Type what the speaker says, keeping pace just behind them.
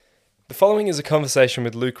following is a conversation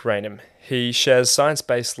with Luke Raynham. He shares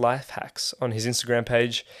science-based life hacks on his Instagram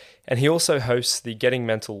page, and he also hosts the Getting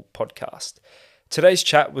Mental podcast. Today's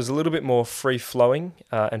chat was a little bit more free-flowing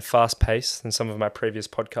and fast-paced than some of my previous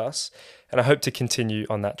podcasts, and I hope to continue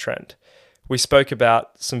on that trend. We spoke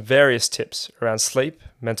about some various tips around sleep,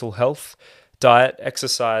 mental health, diet,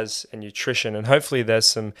 exercise, and nutrition, and hopefully there's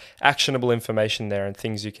some actionable information there and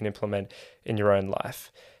things you can implement in your own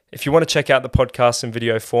life. If you want to check out the podcast in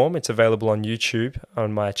video form, it's available on YouTube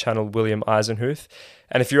on my channel, William Eisenhuth.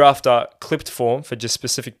 And if you're after clipped form for just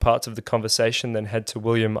specific parts of the conversation, then head to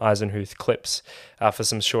William Eisenhuth Clips for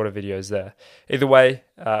some shorter videos there. Either way,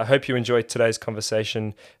 I hope you enjoyed today's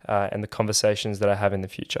conversation and the conversations that I have in the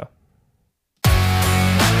future.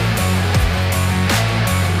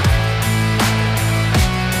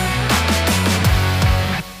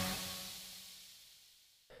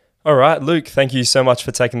 All right, Luke, thank you so much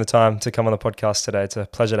for taking the time to come on the podcast today. It's a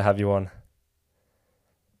pleasure to have you on.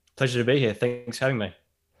 Pleasure to be here. Thanks for having me.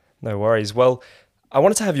 No worries. Well, I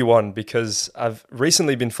wanted to have you on because I've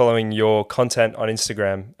recently been following your content on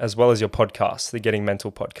Instagram as well as your podcast, the Getting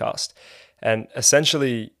Mental podcast. And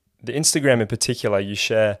essentially, the Instagram in particular, you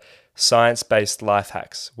share science-based life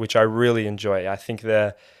hacks, which I really enjoy. I think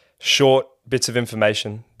they're short bits of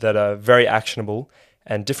information that are very actionable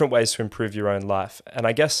and different ways to improve your own life. And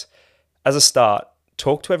I guess as a start,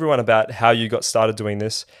 talk to everyone about how you got started doing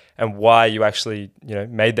this and why you actually,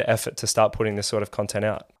 made the effort to start putting this sort of content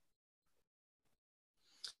out.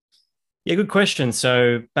 Yeah, good question.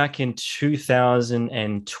 So back in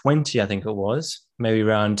 2020, I think it was, maybe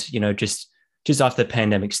around, just after the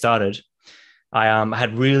pandemic started, I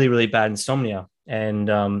had really, really bad insomnia, and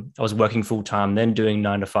I was working full time, then doing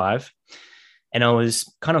 9 to 5. And I was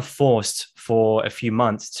kind of forced for a few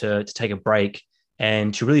months to take a break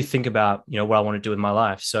and to really think about, what I want to do with my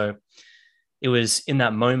life. So it was in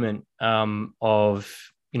that moment of,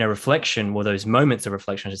 reflection, or those moments of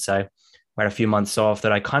reflection, I should say, where I had a few months off,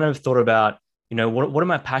 that I kind of thought about, what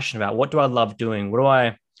am I passionate about? What do I love doing?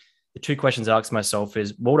 The two questions I asked myself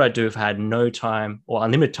is, what would I do if I had no time, or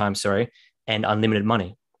unlimited time, and unlimited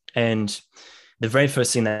money? And the very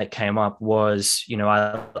first thing that came up was,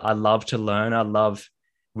 I love to learn. I love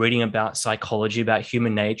reading about psychology, about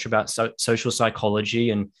human nature, about social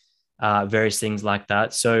psychology, and various things like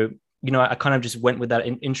that. So, I kind of just went with that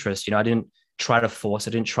interest. I didn't try to force.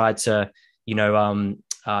 I didn't try to,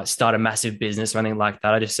 start a massive business or anything like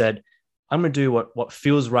that. I just said, I'm going to do what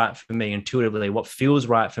feels right for me intuitively, what feels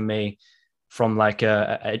right for me from like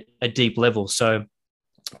a deep level. So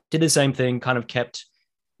did the same thing, kind of kept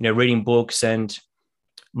reading books, and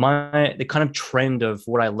the kind of trend of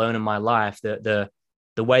what I learn in my life, the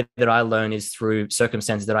way that I learn is through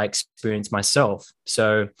circumstances that I experience myself.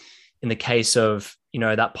 So in the case of,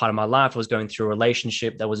 that part of my life, I was going through a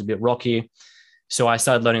relationship that was a bit rocky. So I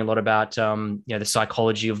started learning a lot about, the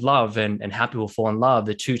psychology of love and how people fall in love,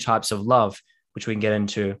 the two types of love, which we can get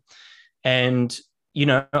into. And,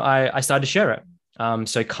 I started to share it.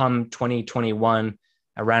 So come 2021,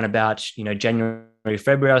 around about, January,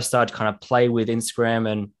 February, I started to kind of play with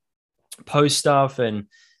Instagram and post stuff, and,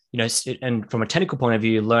 and from a technical point of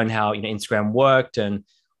view, learn how, Instagram worked and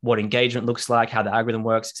what engagement looks like, how the algorithm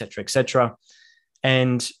works, et cetera, et cetera.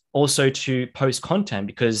 And also to post content,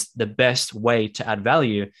 because the best way to add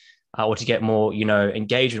value or to get more,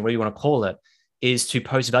 engagement, whatever you want to call it, is to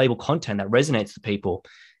post valuable content that resonates with people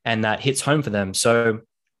and that hits home for them. So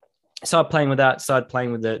I started playing with that, started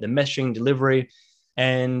playing with the messaging delivery.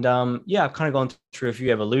 And I've kind of gone through a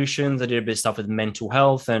few evolutions. I did a bit of stuff with mental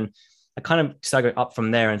health, and I kind of started going up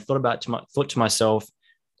from there and thought to myself,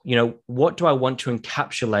 what do I want to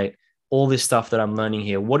encapsulate all this stuff that I'm learning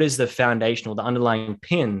here? What is the foundation or the underlying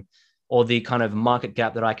pin or the kind of market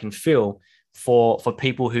gap that I can fill for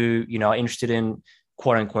people who, are interested in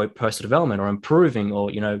quote unquote personal development or improving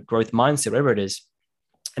or, growth mindset, whatever it is.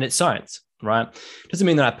 And it's science, right? Doesn't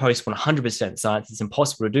mean that I post 100% science. It's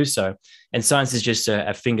impossible to do so. And science is just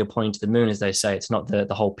a finger pointing to the moon, as they say. It's not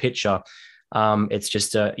the whole picture. It's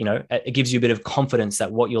just, it gives you a bit of confidence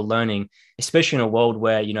that what you're learning, especially in a world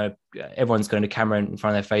where, everyone's going to camera in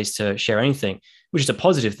front of their face to share anything, which is a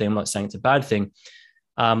positive thing. I'm not saying it's a bad thing.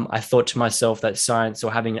 I thought to myself that science,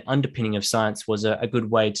 or having an underpinning of science, was a good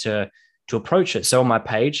way to approach it. So on my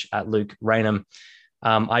page at Luke Raynham,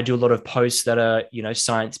 I do a lot of posts that are,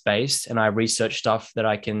 science-based, and I research stuff that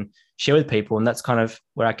I can share with people. And that's kind of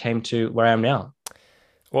where I came to where I am now.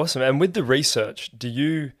 Awesome. And with the research, do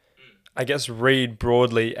you, I guess, read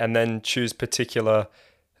broadly and then choose particular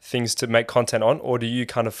things to make content on, or do you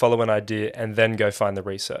kind of follow an idea and then go find the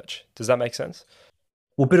research? Does that make sense?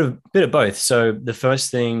 Well, bit of both. So the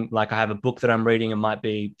first thing, like I have a book that I'm reading. It might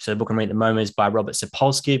be so the book I'm reading at the moment is by Robert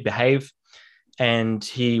Sapolsky, Behave, and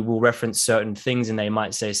he will reference certain things, and they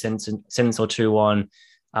might say a sentence or two on,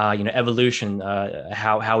 evolution,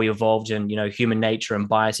 how we evolved, and human nature and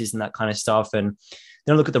biases and that kind of stuff. And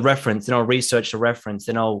then I'll look at the reference, then I'll research the reference,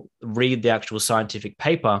 then I'll read the actual scientific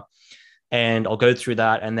paper, and I'll go through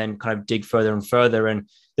that, and then kind of dig further and further. And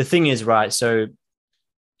the thing is, right, so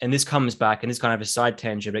and this comes back, and this kind of a side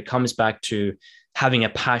tangent, but it comes back to having a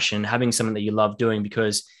passion, having something that you love doing,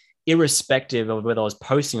 because irrespective of whether I was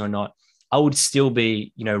posting or not, I would still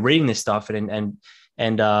be, reading this stuff and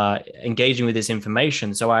engaging with this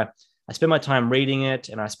information. So I spend my time reading it,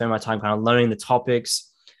 and I spend my time kind of learning the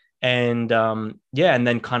topics, and and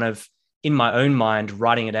then kind of in my own mind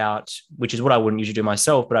writing it out, which is what I wouldn't usually do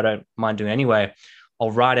myself, but I don't mind doing anyway. I'll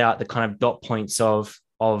write out the kind of dot points of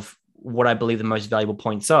what I believe the most valuable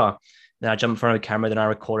points are. Then I jump in front of a camera, then I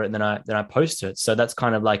record it, and then I post it. So that's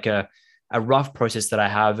kind of like a rough process that I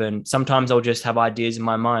have. And sometimes I'll just have ideas in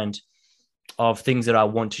my mind of things that I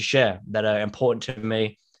want to share that are important to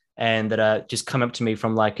me, and that are just come up to me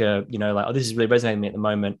from like oh, this is really resonating with me at the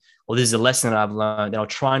moment, or this is a lesson that I've learned. Then I'll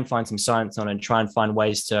try and find some science on it and try and find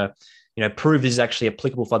ways to, prove this is actually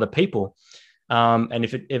applicable for other people. And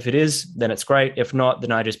if it is, then it's great. If not,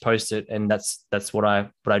 then I just post it, and that's what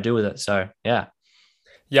I do with it. So yeah.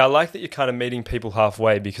 Yeah, I like that you're kind of meeting people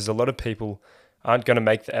halfway, because a lot of people aren't going to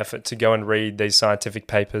make the effort to go and read these scientific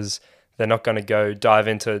papers. They're not going to go dive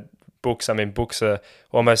into books. I mean, books are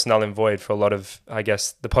almost null and void for a lot of, I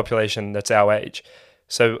guess, the population that's our age.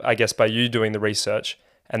 So I guess by you doing the research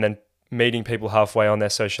and then meeting people halfway on their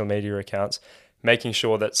social media accounts, making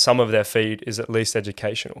sure that some of their feed is at least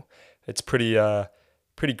educational, it's pretty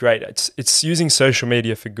great. It's using social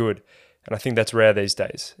media for good, and I think that's rare these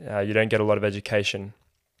days. You don't get a lot of education,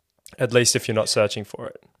 at least if you're not searching for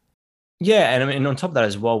it. Yeah, and I mean, on top of that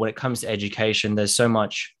as well, when it comes to education, there's so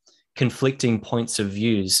much conflicting points of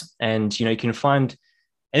views, and you can find.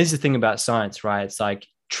 And this is the thing about science, right? It's like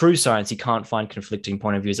true science, you can't find conflicting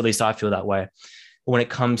point of views. At least I feel that way. But when it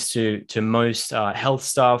comes to most health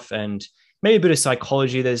stuff and maybe a bit of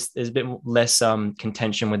psychology, there's a bit less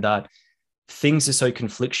contention with that. Things are so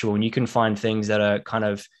conflictual, and you can find things that are kind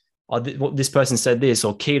of, this person said this,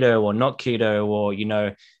 or keto or not keto, or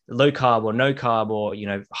low carb or no carb, or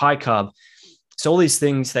high carb. So all these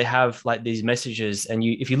things, they have like these messages, and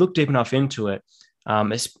if you look deep enough into it, I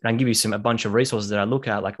can give you a bunch of resources that I look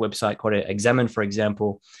at, like a website called Examine, for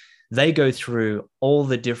example. They go through all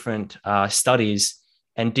the different studies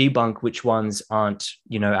and debunk which ones aren't,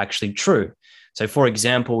 actually true. So, for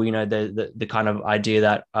example, the kind of idea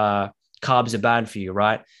that carbs are bad for you,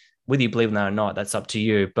 right? Whether you believe in that or not, that's up to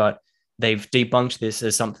you. But they've debunked this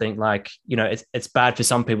as something like, it's bad for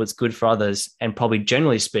some people, it's good for others, and probably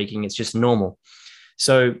generally speaking, it's just normal.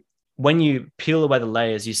 So when you peel away the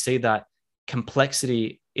layers, you see that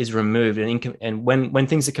complexity is removed, and when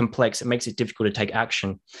things are complex, it makes it difficult to take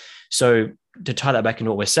action. So to tie that back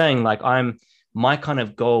into what we're saying, like my kind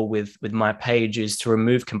of goal with my page is to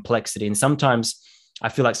remove complexity. And sometimes I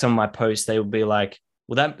feel like some of my posts, they will be like,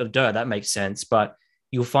 well, that makes sense. But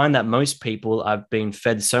you'll find that most people have been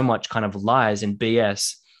fed so much kind of lies and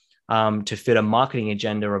BS to fit a marketing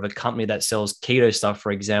agenda of a company that sells keto stuff,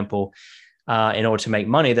 for example, in order to make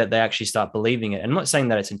money, that they actually start believing it. And I'm not saying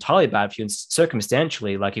that it's entirely bad for you. And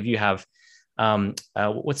circumstantially, like if you have,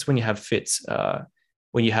 what's when you have fits?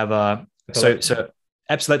 When you have so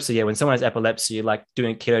epilepsy, yeah. When someone has epilepsy, like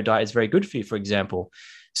doing a keto diet is very good for you, for example.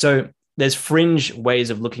 So there's fringe ways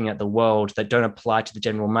of looking at the world that don't apply to the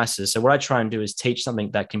general masses. So what I try and do is teach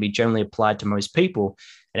something that can be generally applied to most people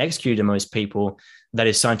and executed to most people that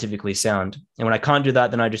is scientifically sound. And when I can't do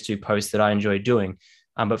that, then I just do posts that I enjoy doing.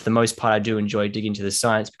 But for the most part, I do enjoy digging into the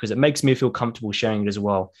science because it makes me feel comfortable sharing it as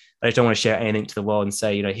well. I just don't want to share anything to the world and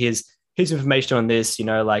say, here's information on this,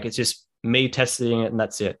 like it's just me testing it and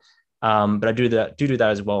that's it. But I do that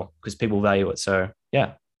as well because people value it. So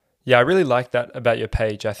yeah. Yeah, I really like that about your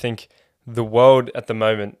page. I think the world at the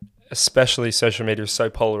moment, especially social media, is so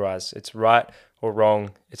polarized. It's right or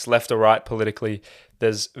wrong. It's left or right politically.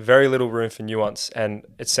 There's very little room for nuance. And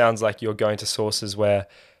it sounds like you're going to sources where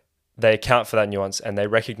they account for that nuance and they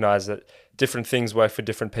recognize that different things work for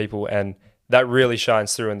different people. And that really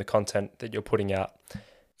shines through in the content that you're putting out.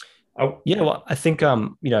 Oh, yeah, well, I think,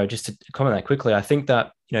 just to comment that quickly, I think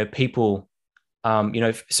that, people,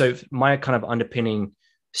 so my kind of underpinning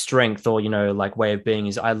strength or, like way of being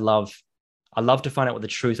is I love to find out what the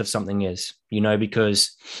truth of something is,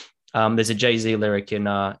 because there's a Jay-Z lyric in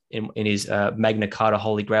his Magna Carta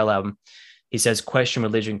Holy Grail album. He says, question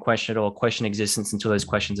religion, question it all, question existence until those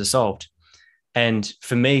questions are solved. And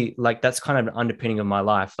for me, like that's kind of an underpinning of my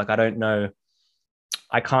life. Like I don't know,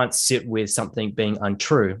 I can't sit with something being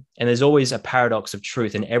untrue. And there's always a paradox of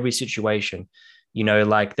truth in every situation.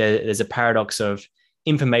 Like there's a paradox of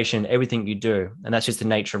information in everything you do. And that's just the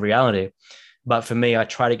nature of reality. But for me, I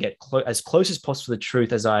try to get as close as possible to the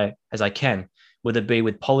truth as I can, whether it be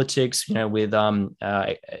with politics, with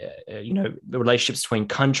the relationships between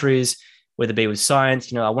countries, whether it be with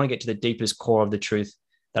science. I want to get to the deepest core of the truth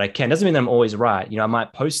that I can. Doesn't mean that I'm always right. I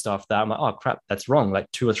might post stuff that I'm like, oh crap, that's wrong, like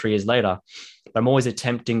 2 or 3 years later. But I'm always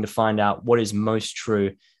attempting to find out what is most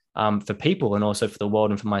true for people and also for the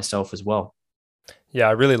world and for myself as well. Yeah,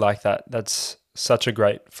 I really like that. That's such a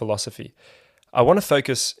great philosophy. I want to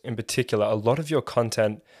focus in particular, a lot of your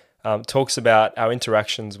content talks about our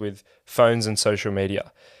interactions with phones and social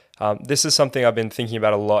media. This is something I've been thinking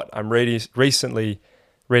about a lot. I'm recently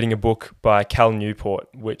reading a book by Cal Newport,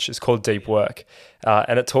 which is called Deep Work.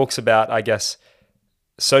 And it talks about, I guess,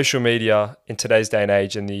 social media in today's day and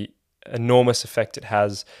age and the enormous effect it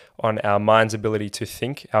has on our mind's ability to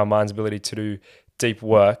think, our mind's ability to do deep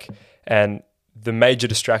work, and the major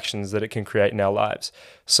distractions that it can create in our lives.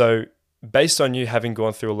 So based on you having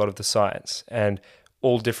gone through a lot of the science and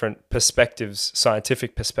all different perspectives,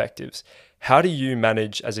 scientific perspectives, how do you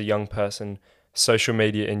manage as a young person social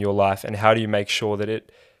media in your life, and how do you make sure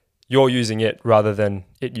that you're using it rather than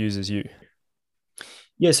it uses you?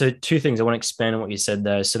 Yeah, so 2 things. I want to expand on what you said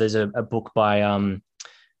there. So there's a book by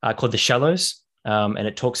called The Shallows, and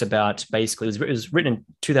it talks about basically, it was written in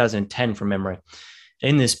 2010 from memory.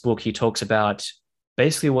 In this book, he talks about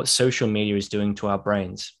basically what social media is doing to our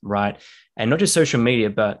brains, right? And not just social media,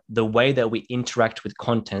 but the way that we interact with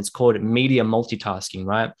content. It's called media multitasking,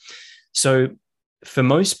 right? So for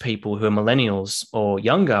most people who are millennials or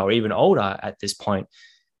younger or even older at this point,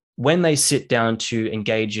 when they sit down to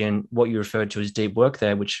engage in what you referred to as deep work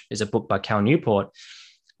there, which is a book by Cal Newport,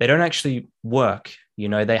 they don't actually work.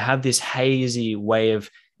 They have this hazy way of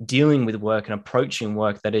dealing with work and approaching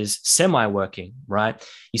work that is semi-working, right?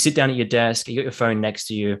 You sit down at your desk, you got your phone next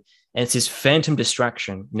to you, and it's this phantom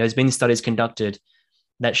distraction. There's been studies conducted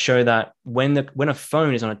that show that when a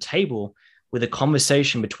phone is on a table with a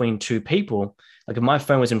conversation between 2 people, like if my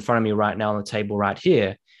phone was in front of me right now on the table right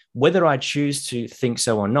here, whether I choose to think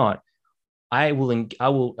so or not, I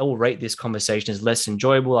will rate this conversation as less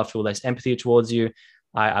enjoyable. I feel less empathy towards you.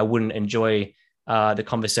 I wouldn't enjoy the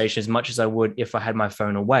conversation as much as I would if I had my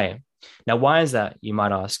phone away. Now, why is that, you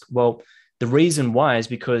might ask? Well, the reason why is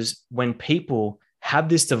because when people have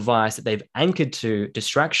this device that they've anchored to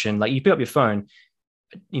distraction, like you pick up your phone,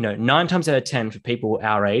 9 times out of 10 for people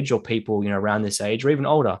our age or people, around this age or even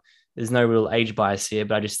older, there's no real age bias here,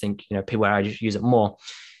 but I just think, people our age use it more.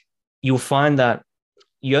 You'll find that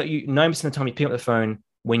you 9% of the time you pick up the phone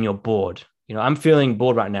when you're bored. I'm feeling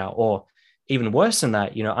bored right now, or even worse than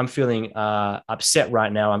that, I'm feeling upset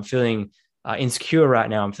right now. I'm feeling insecure right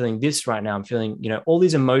now. I'm feeling this right now. I'm feeling, all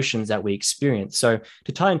these emotions that we experience. So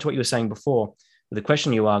to tie into what you were saying before, the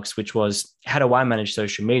question you asked, which was, how do I manage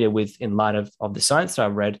social media in light of the science that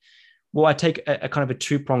I've read? Well, I take a kind of a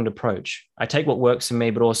 2-pronged approach. I take what works for me,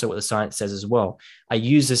 but also what the science says as well. I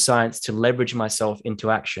use the science to leverage myself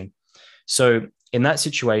into action. So in that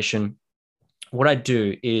situation, what I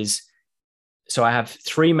do is, so I have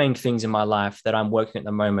 3 main things in my life that I'm working at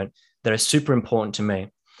the moment that are super important to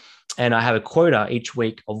me. And I have a quota each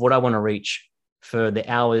week of what I want to reach for the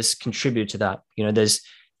hours contribute to that. There's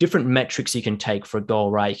different metrics you can take for a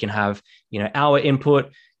goal, right? You can have, hour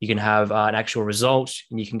input, you can have an actual result,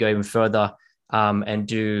 and you can go even further and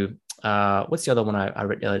do, what's the other one I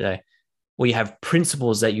read the other day? Well, you have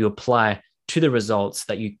principles that you apply to the results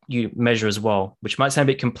that you measure as well, which might sound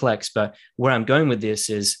a bit complex, but where I'm going with this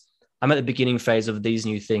is I'm at the beginning phase of these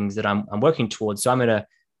new things that I'm working towards. So I'm at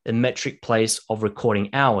a metric place of recording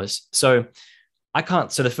hours. So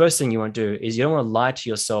so the first thing you want to do is you don't want to lie to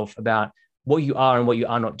yourself about what you are and what you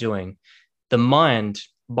are not doing. The mind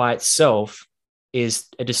by itself it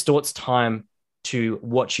distorts time to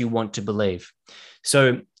what you want to believe.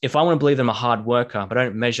 So if I want to believe that I'm a hard worker, but I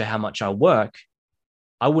don't measure how much I work,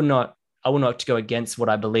 I will not go against what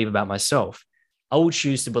I believe about myself. I will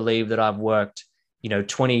choose to believe that I've worked,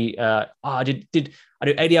 20, I do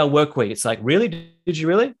 80-hour work week. It's like, really? Did you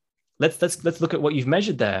really? Let's look at what you've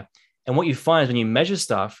measured there. And what you find is when you measure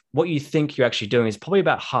stuff, what you think you're actually doing is probably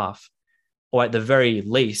about half, or at the very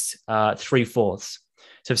least, 3/4.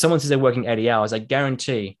 So if someone says they're working 80 hours, I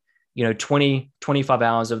guarantee, 20, 25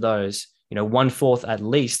 hours of those, 1/4 at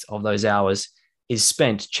least of those hours is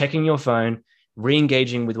spent checking your phone,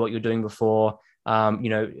 re-engaging with what you're doing before,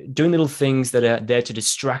 doing little things that are there to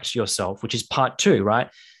distract yourself, which is part 2, right?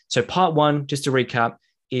 So part 1, just to recap,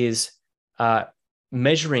 is uh,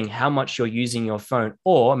 measuring how much you're using your phone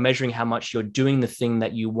or measuring how much you're doing the thing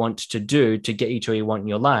that you want to do to get you to where you want in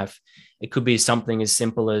your life. It could be something as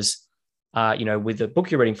simple as, with the book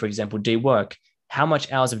you're reading, for example, deep work. How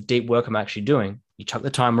much hours of deep work am I actually doing? You chuck the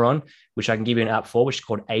timer on, which I can give you an app for, which is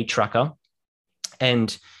called a tracker,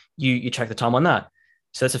 and you track the time on that.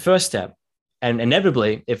 So that's the first step. And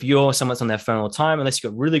inevitably, if you're someone that's on their phone all the time, unless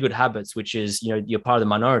you've got really good habits, which is, you're part of the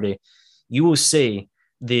minority, you will see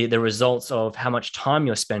the results of how much time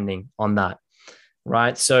you're spending on that,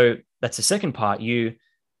 right? So that's the second part. You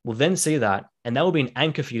will then see that, and that will be an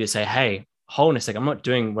anchor for you to say, hey, hold on a second, I'm not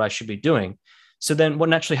doing what I should be doing. So then what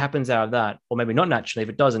naturally happens out of that, or maybe not naturally, if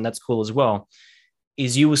it doesn't, that's cool as well,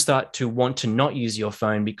 is you will start to want to not use your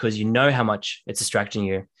phone because you know how much it's distracting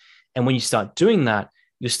you. And when you start doing that,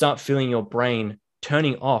 you start feeling your brain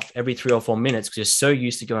turning off every 3 or 4 minutes because you're so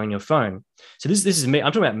used to going on your phone. So this is me.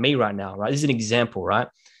 I'm talking about me right now, right? This is an example, right?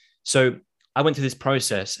 So I went through this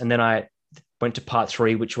process, and then I went to part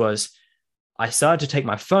 3, which was I started to take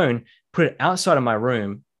my phone, put it outside of my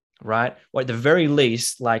room, right? Or at the very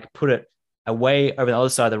least, like put it away over the other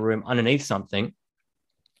side of the room underneath something.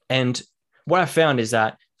 And what I found is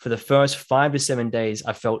that for the first 5 to 7 days,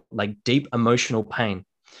 I felt like deep emotional pain.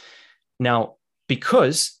 Now,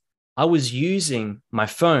 because I was using my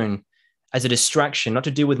phone as a distraction, not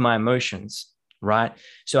to deal with my emotions, right?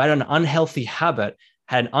 So I had an unhealthy habit,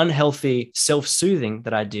 had an unhealthy self-soothing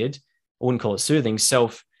that I did. I wouldn't call it soothing,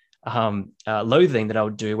 loathing that I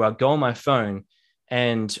would do, where I'd go on my phone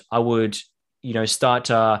and I would, start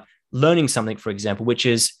learning something, for example, which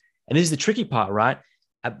is, and this is the tricky part, right?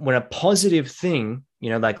 When a positive thing,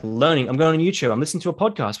 like learning, I'm going on YouTube, I'm listening to a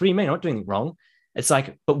podcast. What do you mean? I'm not doing anything wrong. It's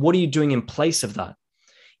like, but what are you doing in place of that?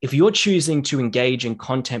 If you're choosing to engage in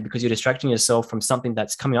content because you're distracting yourself from something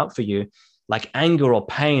that's coming up for you, like anger or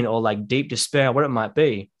pain or like deep despair, what it might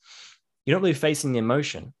be, you're not really facing the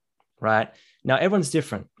emotion, right? Now, everyone's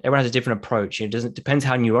different. Everyone has a different approach. It depends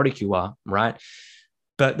how neurotic you are, right?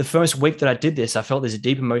 But the first week that I did this, I felt there's a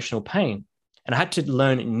deep emotional pain. And I had to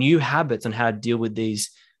learn new habits on how to deal with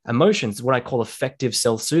these emotions, what I call effective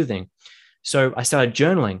self-soothing. So I started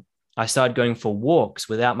journaling. I started going for walks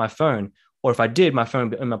without my phone. Or if I did, my phone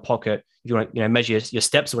would be in my pocket. If you want to measure your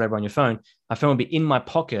steps or whatever on your phone, my phone would be in my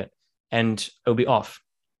pocket and it will be off,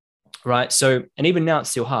 right? So, and even now it's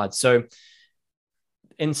still hard. So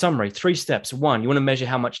in summary, 3 steps. 1, you want to measure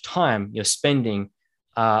how much time you're spending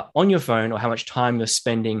on your phone or how much time you're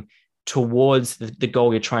spending towards the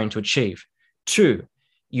goal you're trying to achieve. 2,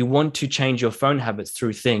 you want to change your phone habits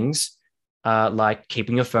through things like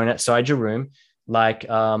keeping your phone outside your room, like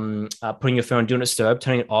putting your phone on Do Not Disturb,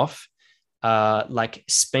 turning it off, like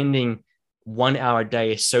spending 1 hour a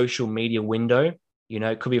day a social media window.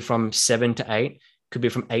 It could be from 7 to 8, could be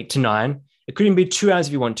from 8 to 9. It could even be 2 hours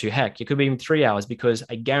if you want to. Heck, it could be even 3 hours, because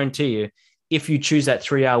I guarantee you, if you choose that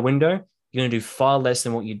 3-hour window, you're going to do far less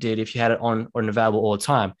than what you did if you had it on or available all the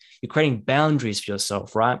time. You're creating boundaries for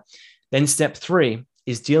yourself, right? Then step 3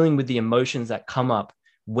 is dealing with the emotions that come up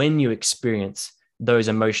when you experience those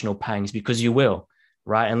emotional pangs, because you will,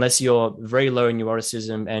 right? Unless you're very low in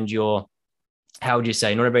neuroticism and you're, how would you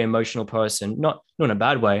say, not a very emotional person, not in a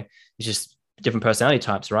bad way, it's just different personality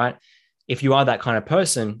types, right? If you are that kind of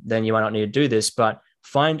person, then you might not need to do this, but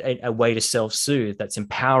find a way to self-soothe that's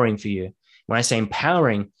empowering for you. When I say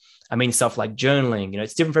empowering, I mean stuff like journaling.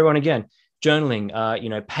 It's different for everyone. Again,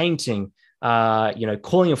 journaling, painting,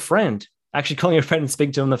 calling a friend, actually calling a friend and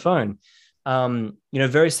speaking to them on the phone.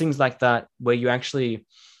 Various things like that, where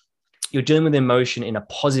you're dealing with emotion in a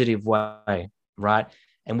positive way, right?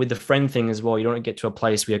 And with the friend thing as well, you don't want to get to a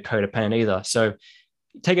place where you're codependent either. So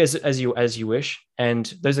take it as you wish. And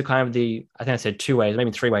those are kind of I think I said 2 ways,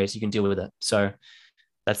 maybe 3 ways you can deal with it. So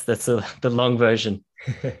that's the long version.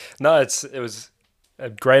 No, it was a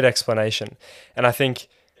great explanation. And I think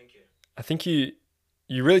you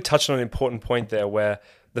really touched on an important point there, where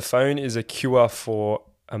the phone is a cure for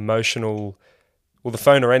the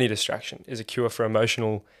phone or any distraction is a cure for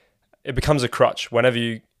emotional, it becomes a crutch whenever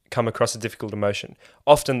you come across a difficult emotion.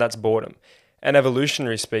 Often that's boredom. And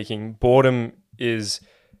evolutionary speaking, boredom is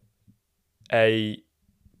a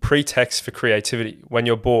pretext for creativity. When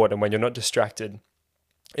you're bored and when you're not distracted,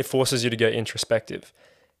 it forces you to get introspective.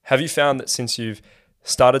 Have you found that since you've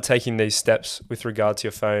started taking these steps with regard to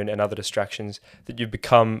your phone and other distractions, that you've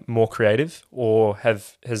become more creative, or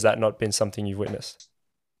has that not been something you've witnessed?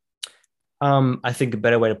 I think a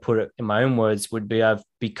better way to put it in my own words would be I've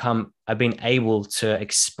been able to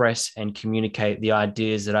express and communicate the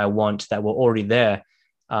ideas that I want that were already there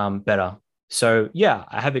better. So yeah,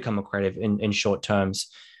 I have become a creative in short terms,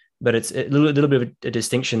 but it's a little bit of a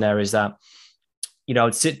distinction there, is that I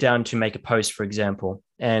would sit down to make a post, for example,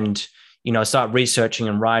 and, I start researching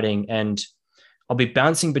and writing, and I'll be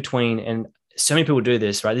bouncing between, and so many people do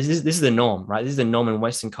this, right? This is the norm, right? This is the norm in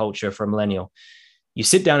Western culture for a millennial. You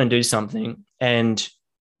sit down and do something, and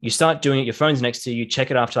you start doing it. Your phone's next to you. You check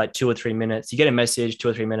it after like 2 or 3 minutes. You get a message, 2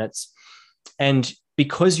 or 3 minutes. And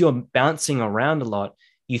because you're bouncing around a lot,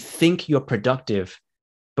 you think you're productive.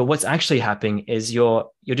 But what's actually happening is you're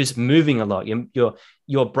just moving a lot.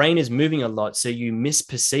 Your brain is moving a lot. So you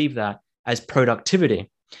misperceive that as productivity.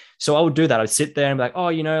 So I would do that. I would sit there and be like, oh,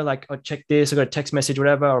 like I'll check this. I got a text message,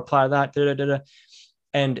 whatever. I'll reply to that. Da, da, da, da.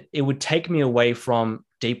 And it would take me away from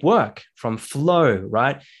deep work, from flow,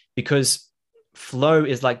 right? Because flow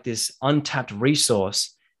is like this untapped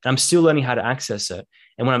resource, and I'm still learning how to access it.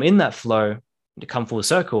 And when I'm in that flow, to come full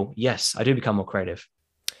circle, yes, I do become more creative.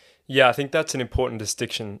 Yeah, I think that's an important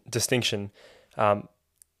distinction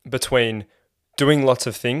between doing lots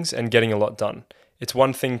of things and getting a lot done. It's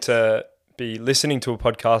one thing to be listening to a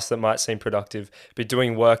podcast that might seem productive, be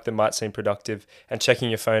doing work that might seem productive, and checking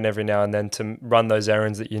your phone every now and then to run those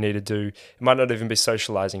errands that you need to do. It might not even be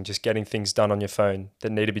socializing, just getting things done on your phone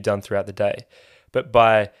that need to be done throughout the day. But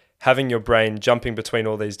by having your brain jumping between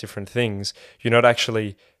all these different things, you're not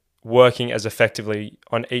actually working as effectively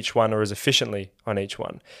on each one or as efficiently on each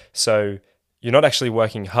one. So you're not actually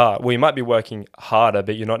working hard. Well, you might be working harder,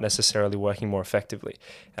 but you're not necessarily working more effectively.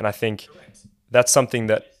 And I think that's something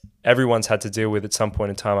that everyone's had to deal with at some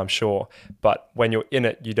point in time, I'm sure. But when you're in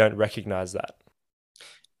it, you don't recognize that.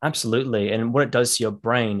 Absolutely. And what it does to your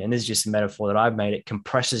brain, and this is just a metaphor that I've made, it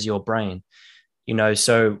compresses your brain.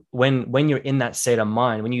 So when you're in that state of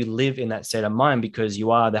mind, when you live in that state of mind, because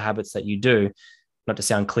you are the habits that you do, not to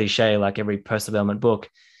sound cliche like every personal development book,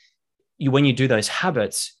 when you do those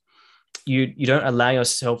habits, you don't allow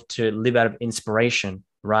yourself to live out of inspiration,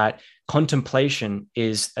 right? Contemplation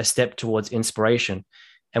is a step towards inspiration.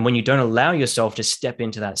 And when you don't allow yourself to step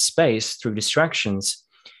into that space through distractions,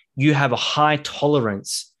 you have a high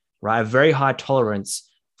tolerance, right? A very high tolerance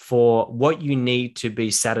for what you need to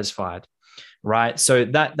be satisfied, right? So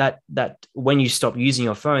that when you stop using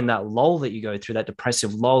your phone, that lull that you go through, that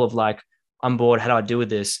depressive lull of like, I'm bored, how do I deal with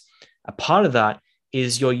this? A part of that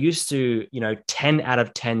is you're used to, 10 out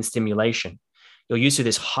of 10 stimulation. You're used to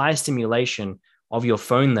this high stimulation of your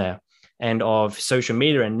phone there and of social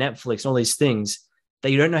media and Netflix and all these things that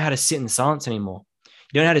you don't know how to sit in silence anymore.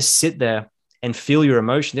 You don't know how to sit there and feel your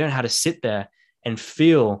emotion. You don't know how to sit there and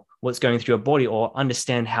feel what's going through your body or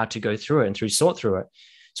understand how to go through it and sort through it.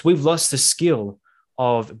 So we've lost the skill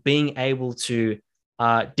of being able to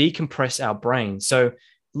decompress our brain. So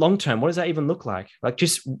long term, what does that even look like? Like,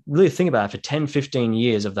 just really think about it for 10, 15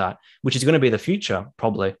 years of that, which is going to be the future,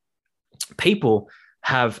 probably. People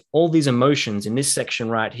have all these emotions in this section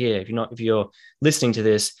right here. If you're listening to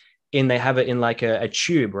this, they have it in like a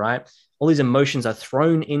tube, right? All these emotions are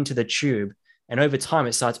thrown into the tube, and over time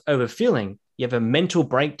it starts overfilling. You have a mental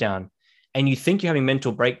breakdown, and you think you're having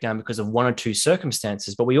mental breakdown because of one or two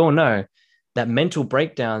circumstances, but we all know that mental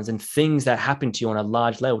breakdowns and things that happen to you on a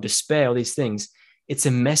large level, despair, all these things, it's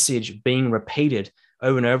a message being repeated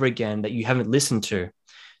over and over again that you haven't listened to.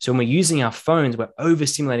 So when we're using our phones, we're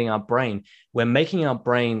overstimulating our brain. We're making our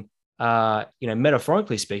brain,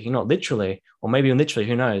 metaphorically speaking, not literally, or maybe even literally,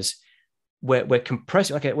 who knows? We're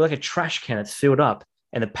compressing, we're like a trash can that's filled up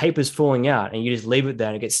and the paper's falling out, and you just leave it there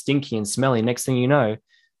and it gets stinky and smelly. Next thing you know,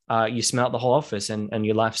 you smell out the whole office and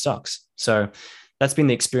your life sucks. So that's been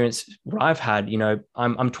the experience what I've had.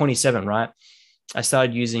 I'm 27, right? I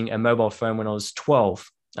started using a mobile phone when I was 12,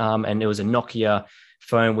 and it was a Nokia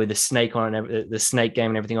phone with a snake on it, the snake game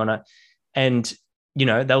and everything on it. And,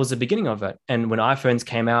 that was the beginning of it. And when iPhones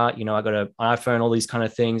came out, I got an iPhone, all these kind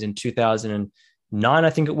of things in 2009, I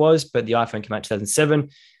think it was, but the iPhone came out in 2007.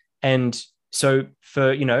 And so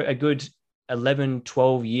for, a good 11,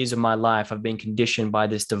 12 years of my life, I've been conditioned by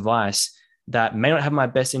this device that may not have my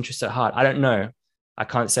best interest at heart. I don't know. I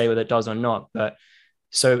can't say whether it does or not, but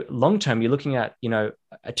so long term, you're looking at,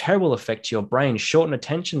 a terrible effect to your brain, shortened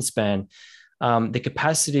attention span, the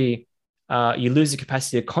capacity, you lose the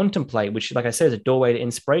capacity to contemplate, which, like I said, is a doorway to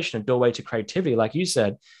inspiration, a doorway to creativity, like you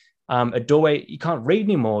said, a doorway, you can't read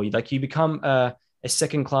anymore. Like, you become a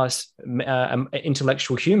second-class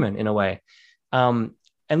intellectual human in a way. And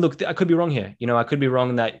look, I could be wrong here. I could be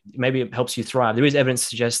wrong that maybe it helps you thrive. There is evidence to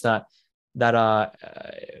suggest that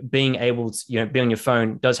being able to, be on your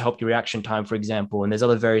phone does help your reaction time, for example. And there's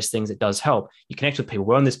other various things that does help. You connect with people.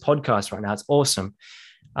 We're on this podcast right now. It's awesome.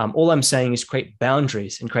 All I'm saying is create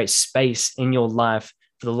boundaries and create space in your life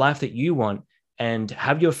for the life that you want, and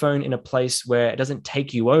have your phone in a place where it doesn't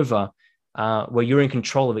take you over, where you're in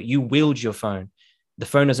control of it. You wield your phone. The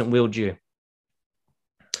phone doesn't wield you.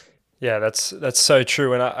 Yeah, that's so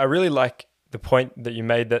true. And I really like the point that you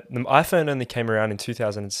made that the iPhone only came around in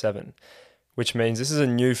 2007, which means this is a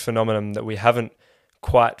new phenomenon that we haven't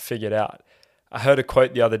quite figured out. I heard a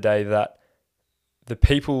quote the other day that the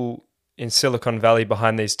people in Silicon Valley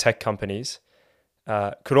behind these tech companies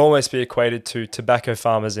could almost be equated to tobacco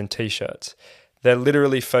farmers in t-shirts. They're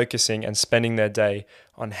literally focusing and spending their day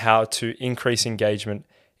on how to increase engagement,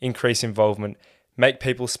 increase involvement, make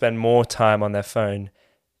people spend more time on their phone,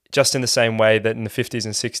 just in the same way that in the 50s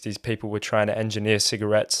and 60s, people were trying to engineer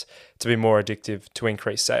cigarettes to be more addictive to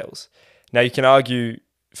increase sales. Now, you can argue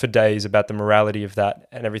for days about the morality of that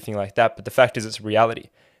and everything like that, but the fact is it's reality.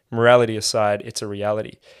 Morality aside, it's a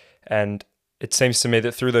reality. And it seems to me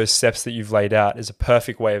that through those steps that you've laid out is a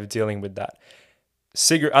perfect way of dealing with that.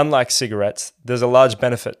 Unlike cigarettes, there's a large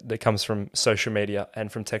benefit that comes from social media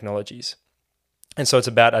and from technologies. And so it's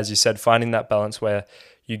about, as you said, finding that balance where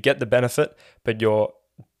you get the benefit, but you're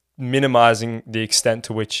minimizing the extent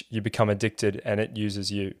to which you become addicted and it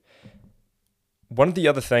uses you. One of the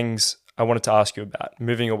other things I wanted to ask you about,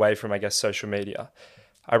 moving away from, I guess, social media,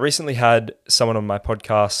 I recently had someone on my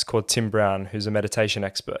podcast called Tim Brown, who's a meditation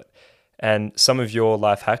expert. And some of your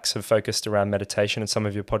life hacks have focused around meditation and some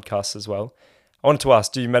of your podcasts as well. I wanted to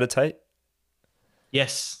ask, do you meditate?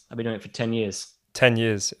 Yes, I've been doing it for 10 years. 10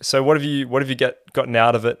 years. So what have you gotten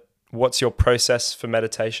out of it? What's your process for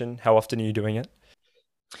meditation? How often are you doing it?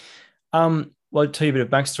 Well, I'll tell you a bit of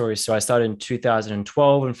backstory. So I started in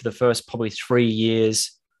 2012, and for the first probably 3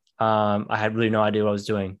 years, I had really no idea what I was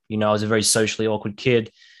doing. I was a very socially awkward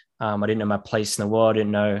kid. I didn't know my place in the world. I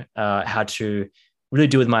didn't know how to really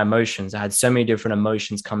deal with my emotions. I had so many different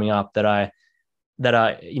emotions coming up that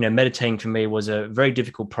meditating for me was a very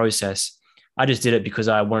difficult process. I just did it because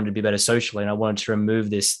I wanted to be better socially, and I wanted to remove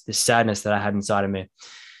this sadness that I had inside of me.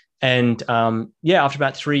 And after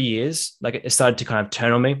about 3 years, like it started to kind of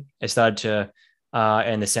turn on me. It started to,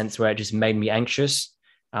 in the sense where it just made me anxious.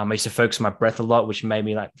 I used to focus on my breath a lot, which made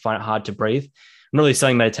me find it hard to breathe. I'm not really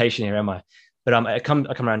selling meditation here, am I? But I come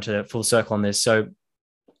around to full circle on this. So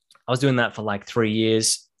I was doing that for 3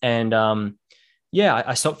 years, and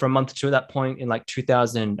I stopped for a month or two at that point in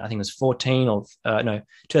 2000, I think it was 14 or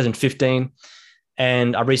 2015,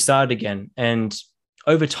 and I restarted again. And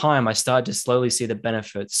over time, I started to slowly see the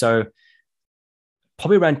benefits. So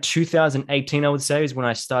probably around 2018, I would say, is when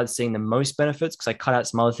I started seeing the most benefits, because I cut out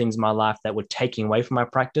some other things in my life that were taking away from my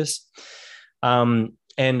practice. And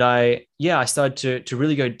I started to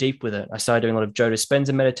really go deep with it. I started doing a lot of Joe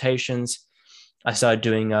Dispenza meditations. I started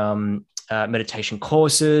doing meditation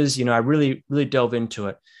courses. I really, really delve into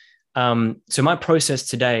it. So my process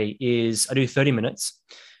today is I do 30 minutes.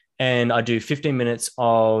 And I do 15 minutes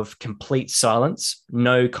of complete silence,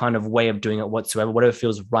 no kind of way of doing it whatsoever. Whatever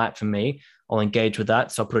feels right for me, I'll engage with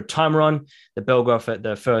that. So I'll put a timer on, the bell go off at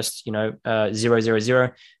the first, 000,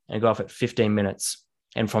 and go off at 15 minutes.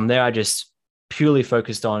 And from there, I just purely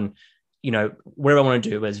focused on, whatever I want to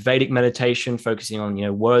do, whether it's Vedic meditation, focusing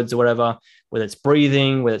on, words or whatever, whether it's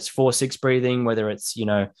breathing, whether it's 4-6 breathing, whether it's,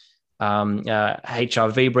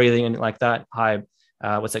 HRV breathing and like that,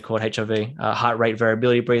 what's that called? HRV, heart rate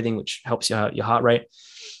variability breathing, which helps your heart rate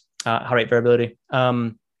variability,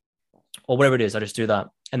 or whatever it is. I just do that.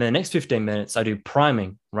 And then the next 15 minutes, I do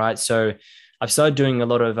priming, right? So I've started doing a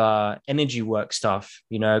lot of energy work stuff,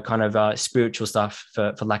 kind of spiritual stuff,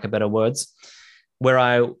 for lack of better words, where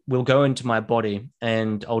I will go into my body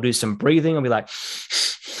and I'll do some breathing. I'll be like,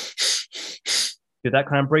 do that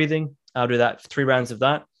kind of breathing. I'll do that for 3 rounds of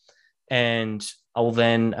that. And I will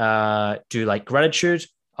then do gratitude.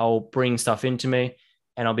 I'll bring stuff into me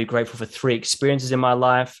and I'll be grateful for 3 experiences in my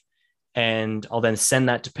life. And I'll then send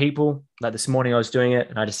that to people. Like this morning I was doing it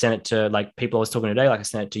and I just sent it to people I was talking to today. I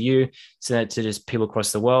sent it to you, sent it to just people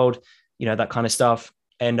across the world, that kind of stuff.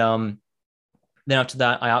 And then after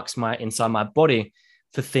that, I ask inside my body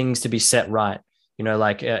for things to be set right.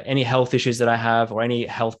 Any health issues that I have or any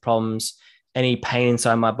health problems, any pain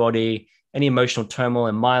inside my body, any emotional turmoil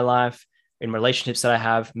in my life, in relationships that I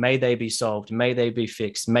have, may they be solved, may they be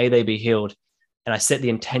fixed, may they be healed. And I set the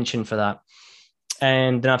intention for that.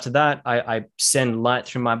 And then after that, I send light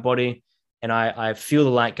through my body and I feel the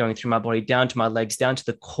light going through my body, down to my legs, down to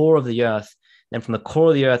the core of the earth. Then from the core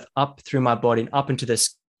of the earth, up through my body and up into the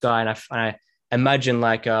sky. And I imagine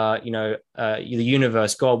the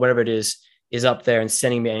universe, God, whatever it is up there and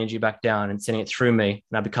sending me energy back down and sending it through me.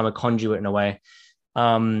 And I become a conduit in a way.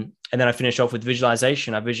 And then I finish off with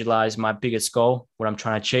visualization. I visualize my biggest goal, what I'm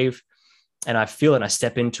trying to achieve, and I feel it and I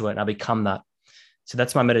step into it and I become that. So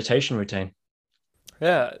that's my meditation routine.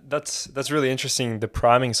 Yeah, that's really interesting, the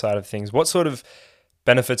priming side of things. What sort of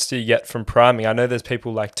benefits do you get from priming? I know there's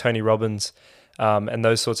people like Tony Robbins and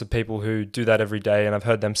those sorts of people who do that every day, and I've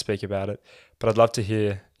heard them speak about it. But I'd love to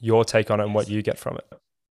hear your take on it and what you get from it.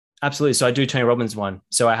 Absolutely. So I do Tony Robbins one.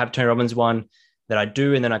 So I have Tony Robbins one that I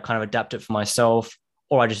do, and then I kind of adapt it for myself,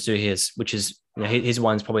 or I just do his, which is, you know, his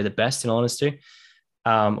one's probably the best in all honesty.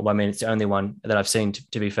 Well, I mean, it's the only one that I've seen,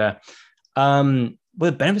 to be fair. What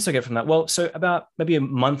the benefits I get from that? Well, so about maybe a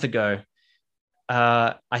month ago,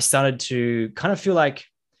 I started to kind of feel like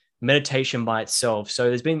meditation by itself. So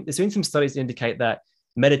there's been some studies to indicate that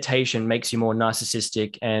meditation makes you more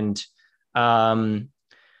narcissistic, and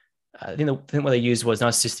I think what they used was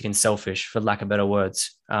narcissistic and selfish, for lack of better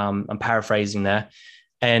words. I'm paraphrasing there,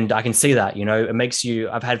 and I can see that, you know, it makes you.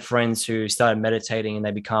 I've had friends who started meditating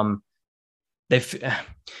and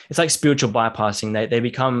it's like spiritual bypassing.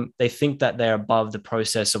 They think that they're above the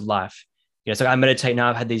process of life. You know, so I meditate now.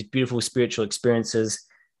 I've had these beautiful spiritual experiences,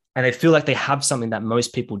 and they feel like they have something that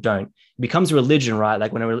most people don't. It becomes a religion, right?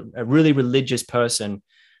 Like when a really religious person,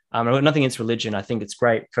 I've got nothing against religion. I think it's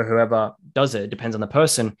great for whoever does it. It depends on the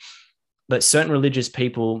person. But certain religious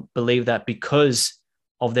people believe that because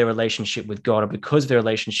of their relationship with God, or because of their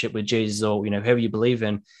relationship with Jesus, or, you know, whoever you believe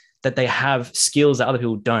in, that they have skills that other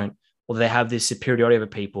people don't, or they have this superiority over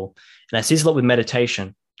people. And I see this a lot with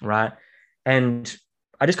meditation, right? And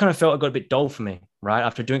I just kind of felt it got a bit dull for me, right?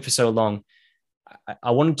 After doing it for so long,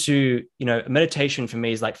 I wanted to, you know, meditation for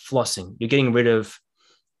me is like flossing. You're getting rid of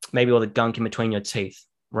maybe all the gunk in between your teeth,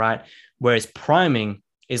 right? Whereas priming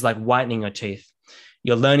is like whitening your teeth.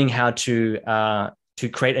 You're learning how to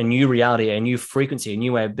create a new reality, a new frequency, a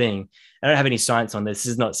new way of being. I don't have any science on this.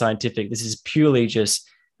 This is not scientific. This is purely just,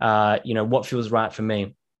 you know, what feels right for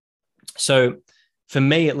me. So for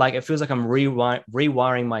me, it feels like I'm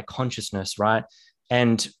rewiring my consciousness, right?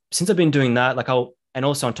 And since I've been doing that, and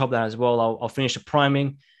also on top of that as well, I'll finish the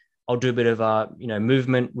priming. I'll do a bit of you know,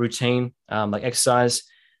 movement routine, like exercise,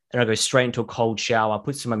 and I'll go straight into a cold shower. I'll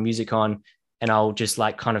put some of my music on, and I'll just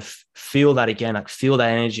like kind of feel that again, like feel that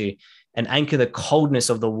energy, and anchor the coldness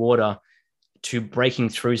of the water to breaking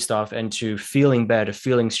through stuff, and to feeling better,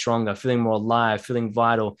 feeling stronger, feeling more alive, feeling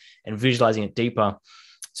vital, and visualizing it deeper.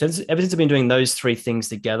 So ever since I've been doing those 3 things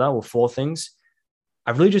together, or 4 things,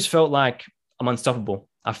 I've really just felt like I'm unstoppable.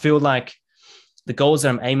 I feel like the goals that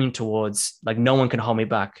I'm aiming towards, like no one can hold me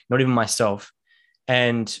back, not even myself.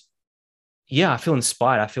 And yeah, I feel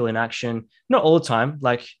inspired. I feel in action, not all the time.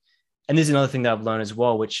 And this is another thing that I've learned as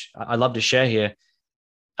well, which I love to share here,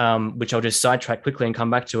 which I'll just sidetrack quickly and come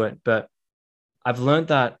back to it. But I've learned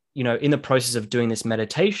that, you know, in the process of doing this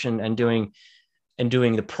meditation and doing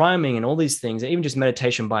the priming and all these things, even just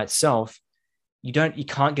meditation by itself, you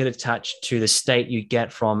can't get attached to the state you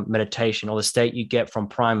get from meditation or the state you get from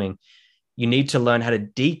priming. You need to learn how to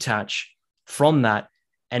detach from that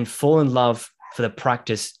and fall in love for the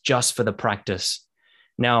practice, just for the practice.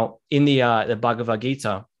 Now, in the Bhagavad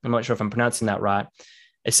Gita, I'm not sure if I'm pronouncing that right,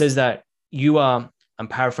 it says that I'm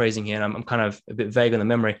paraphrasing here, and I'm kind of a bit vague on the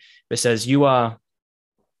memory, but it says you are,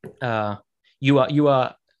 I've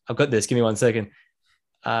got this, give me 1 second.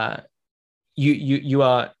 You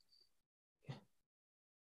are,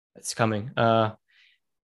 it's coming.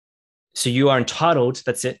 So you are entitled,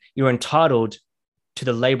 that's it. You're entitled to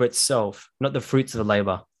the labor itself, not the fruits of the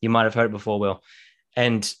labor. You might have heard it before, Will.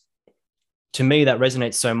 And to me, that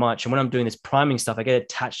resonates so much. And when I'm doing this priming stuff, I get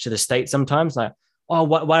attached to the state sometimes, like, oh,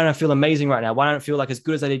 why don't I feel amazing right now? Why don't I feel like as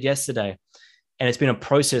good as I did yesterday? And it's been a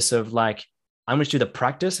process of like, I'm going to do the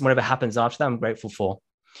practice, and whatever happens after that, I'm grateful for.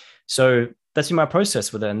 So that's been my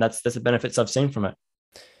process with it. And that's the benefits I've seen from it.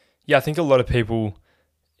 Yeah, I think a lot of people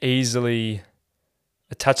easily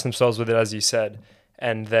attach themselves with it, as you said,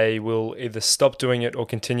 and they will either stop doing it or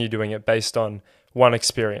continue doing it based on one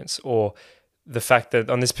experience, or the fact that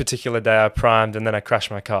on this particular day I primed and then I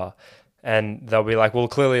crashed my car, and they'll be like, well,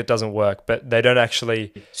 clearly it doesn't work, but they don't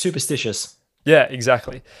actually... Superstitious. Yeah,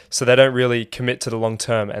 exactly. So they don't really commit to the long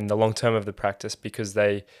term and the long term of the practice, because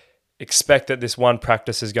they expect that this one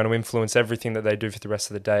practice is going to influence everything that they do for the rest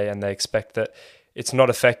of the day, and they expect that it's not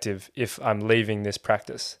effective if I'm leaving this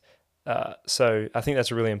practice. So I think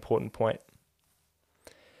that's a really important point.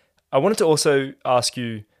 I wanted to also ask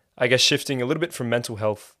you, I guess, shifting a little bit from mental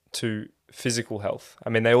health to physical health. I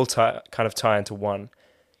mean, they all kind of tie into one.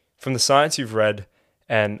 From the science you've read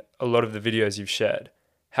and a lot of the videos you've shared,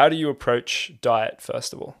 how do you approach diet,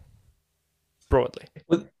 first of all, broadly?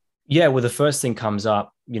 Well, the first thing comes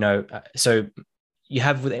up, you know, so you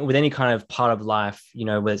have with any kind of part of life, you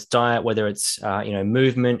know, whether it's diet, whether it's, you know,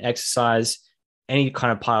 movement, exercise, any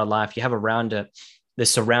kind of part of life, you have around it the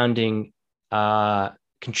surrounding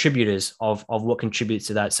contributors of what contributes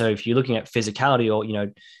to that. So if you're looking at physicality or, you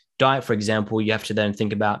know, diet, for example, you have to then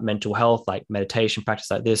think about mental health, like meditation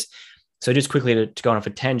practice like this. So just quickly to go on off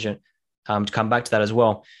a tangent, to come back to that as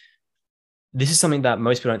well. This is something that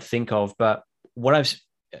most people don't think of, but what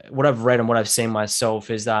I've read and what I've seen myself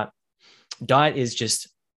is that diet is just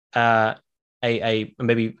a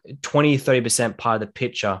maybe 20-30% part of the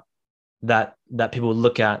picture that people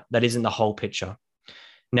look at that isn't the whole picture.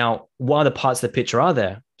 Now, what other parts of the picture are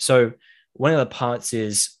there? So one of the parts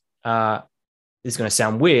is going to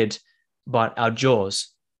sound weird, but our jaws,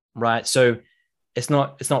 right? So it's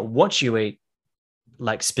not what you eat,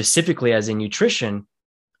 like specifically as in nutrition,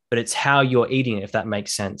 but it's how you're eating it, if that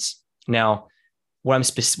makes sense. Now, what I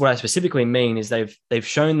specifically mean is they've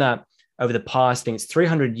shown that over the past, I think it's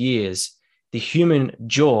 300 years, the human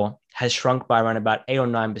jaw has shrunk by around about 8 or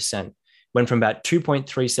 9%, went from about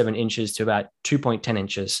 2.37 inches to about 2.10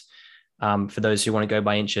 inches, for those who want to go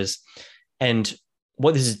by inches. And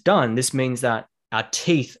what this has done, this means that our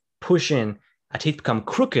teeth push in, our teeth become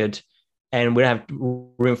crooked, and we don't have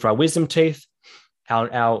room for our wisdom teeth.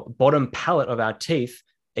 Our bottom palate of our teeth,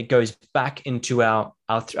 it goes back into our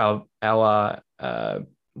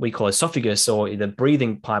we call esophagus, or the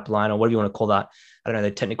breathing pipeline, or whatever you want to call that. I don't know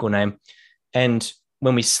the technical name. And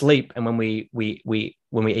when we sleep and when we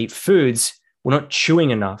eat foods, we're not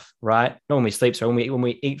chewing enough, right? Not when we sleep, so when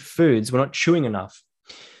we eat foods, we're not chewing enough.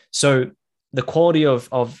 So the quality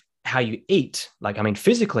of how you eat, like, I mean,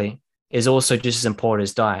 physically, is also just as important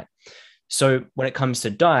as diet. So when it comes to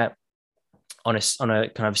diet, on a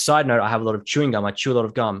kind of side note, I have a lot of chewing gum. I chew a lot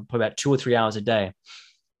of gum, probably about 2 or 3 hours a day.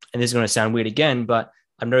 And this is going to sound weird again, but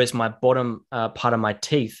I've noticed my bottom part of my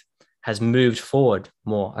teeth has moved forward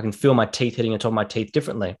more. I can feel my teeth hitting the top of my teeth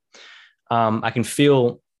differently. I can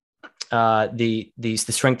feel the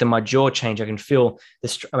strength of my jaw change. I can feel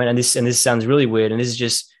this. I mean, and this sounds really weird, and this is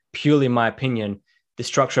just purely my opinion. The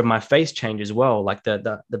structure of my face change as well. Like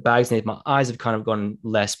the bags beneath my eyes have kind of gone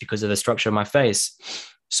less because of the structure of my face.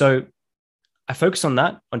 So I focus on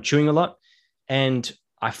that, on chewing a lot, and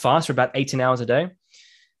I fast for about 18 hours a day.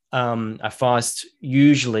 I fast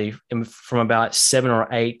usually from about 7 or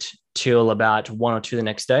 8 till about 1 or 2 the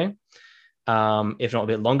next day, if not a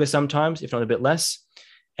bit longer sometimes, if not a bit less.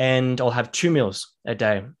 And I'll have 2 meals a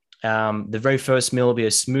day. The very first meal will be a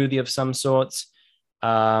smoothie of some sorts,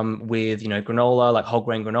 with, granola, like whole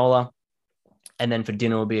grain granola. And then for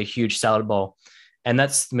dinner will be a huge salad bowl. And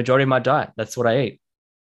that's the majority of my diet. That's what I eat.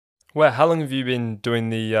 Wow, how long have you been doing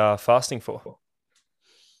the fasting for?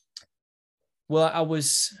 Well, I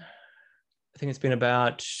think it's been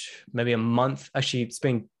about maybe a month. Actually, it's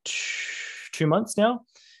been 2 months now.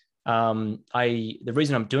 The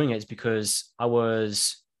reason I'm doing it is because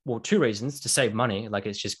well, 2 reasons: to save money. Like,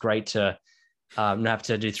 it's just great to not have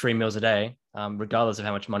to do 3 meals a day, regardless of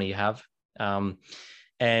how much money you have.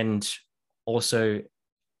 And also,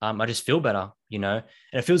 I just feel better, and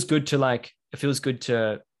it feels good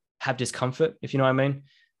to have discomfort, if you know what I mean.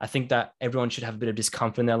 I think that everyone should have a bit of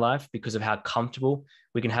discomfort in their life because of how comfortable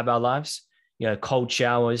we can have our lives. Cold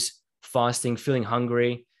showers, fasting, feeling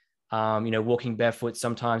hungry, walking barefoot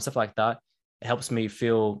sometimes, stuff like that. It helps me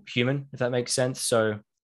feel human, if that makes sense. So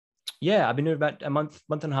yeah, I've been doing about a month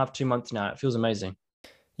and a half, 2 months now. It feels amazing.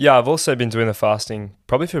 Yeah, I've also been doing the fasting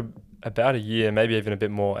probably for about a year, maybe even a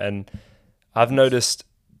bit more. And I've noticed,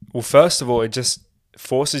 well, first of all, it just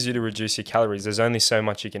forces you to reduce your calories. There's only so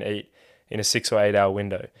much you can eat in a 6 or 8 hour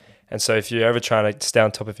window. And so if you're ever trying to stay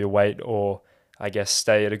on top of your weight, or I guess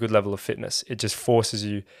stay at a good level of fitness, it just forces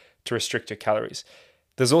you to restrict your calories.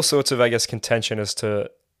 There's all sorts of, I guess, contention as to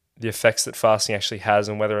the effects that fasting actually has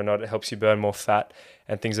and whether or not it helps you burn more fat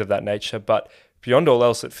and things of that nature. But beyond all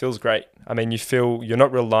else, it feels great. I mean, you feel you're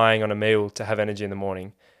not relying on a meal to have energy in the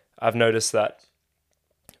morning. I've noticed that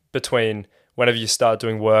between whenever you start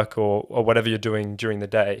doing work or whatever you're doing during the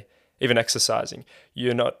day, even exercising,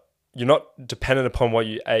 you're not dependent upon what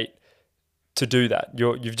you ate to do that.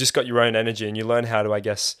 You've just got your own energy, and you learn how to, I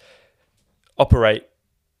guess, operate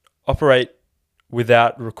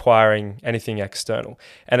without requiring anything external.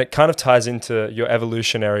 And it kind of ties into your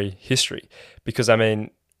evolutionary history, because I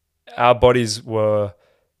mean, our bodies were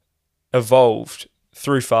evolved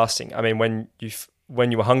through fasting. I mean, when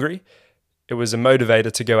you were hungry, it was a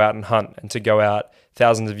motivator to go out and hunt, and to go out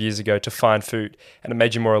thousands of years ago to find food. And it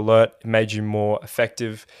made you more alert, it made you more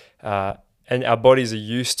effective. And our bodies are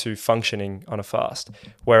used to functioning on a fast.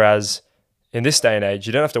 Whereas in this day and age,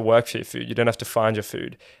 you don't have to work for your food, you don't have to find your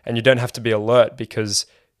food, and you don't have to be alert because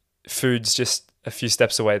food's just a few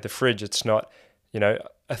steps away at the fridge. It's not,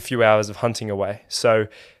 a few hours of hunting away. So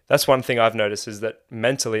that's one thing I've noticed, is that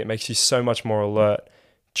mentally it makes you so much more alert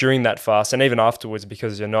during that fast, and even afterwards,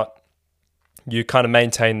 because you kind of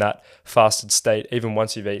maintain that fasted state even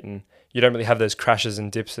once you've eaten. You don't really have those crashes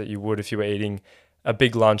and dips that you would if you were eating a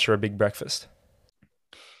big lunch or a big breakfast?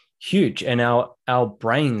 Huge. And our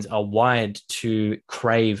brains are wired to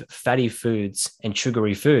crave fatty foods and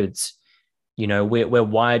sugary foods. We're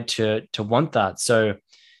wired to want that. So,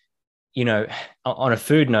 on a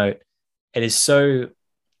food note, it is so,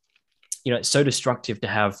 it's so destructive to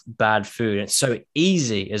have bad food. It's so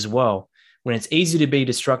easy as well. When it's easy to be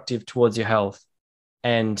destructive towards your health,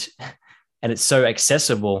 and it's so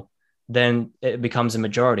accessible, then it becomes a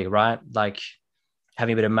majority, right? Like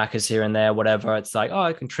having a bit of macas here and there, whatever. It's like, oh,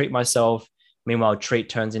 I can treat myself. Meanwhile, treat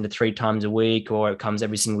turns into 3 times a week, or it comes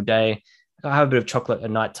every single day. I have a bit of chocolate at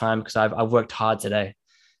night time because I've worked hard today.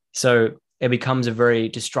 So it becomes a very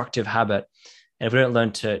destructive habit. And if we don't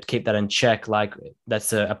learn to keep that in check, like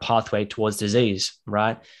that's a pathway towards disease,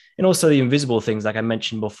 right? And also the invisible things, like I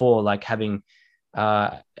mentioned before, like having,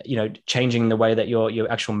 changing the way that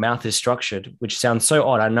your actual mouth is structured, which sounds so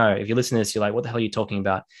odd. I know if you listen to this, you're like, what the hell are you talking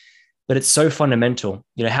about? But it's so fundamental,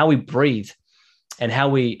 how we breathe and how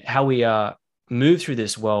we move through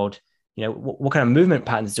this world. What kind of movement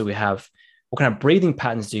patterns do we have? What kind of breathing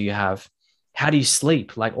patterns do you have? How do you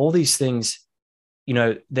sleep? Like all these things,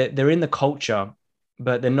 they're in the culture,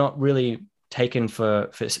 but they're not really taken for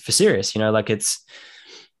serious. Like it's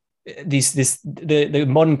the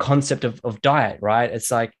modern concept of diet, right?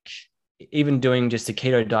 It's like even doing just a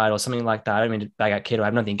keto diet or something like that. I don't mean to bag out keto. I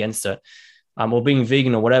have nothing against it. Or being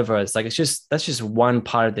vegan or whatever. It's like, that's just one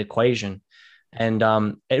part of the equation. And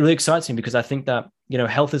it really excites me because I think that,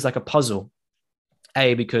 health is like a puzzle.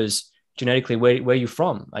 Because genetically, where are you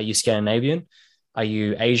from? Are you Scandinavian? Are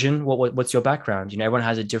you Asian? What's your background? Everyone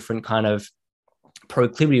has a different kind of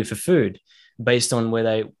proclivity for food based on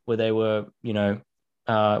where they were,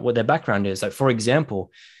 what their background is. Like, for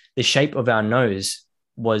example, the shape of our nose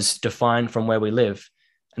was defined from where we live.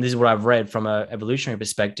 And this is what I've read from an evolutionary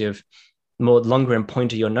perspective. The more longer and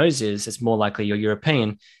pointer your nose is, it's more likely you're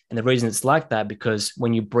European. And the reason it's like that, because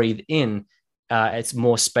when you breathe in, it's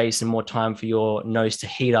more space and more time for your nose to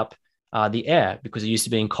heat up the air, because it used to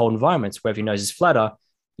be in cold environments where if your nose is flatter,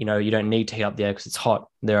 you don't need to heat up the air because it's hot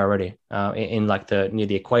there already in like near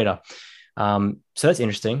the equator. So that's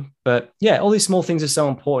interesting. But yeah, all these small things are so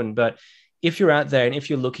important. But if you're out there and if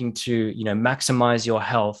you're looking to, maximize your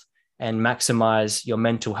health and maximize your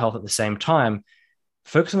mental health at the same time,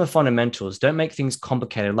 focus on the fundamentals. Don't make things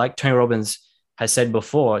complicated. Like Tony Robbins has said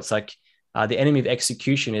before, it's like the enemy of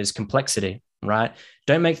execution is complexity, right?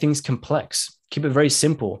 Don't make things complex. Keep it very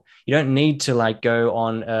simple. You don't need to like go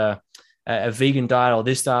on a vegan diet or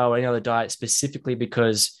this diet or any other diet specifically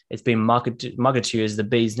because it's been marketed to you as the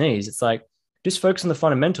bee's knees. It's like, just focus on the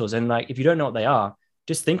fundamentals. And like, if you don't know what they are,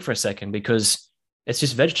 just think for a second, because it's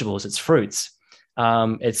just vegetables, it's fruits.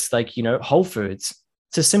 It's like, whole foods.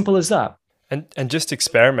 It's as simple as that. And just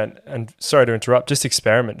experiment. And sorry to interrupt, just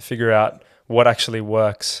experiment, figure out what actually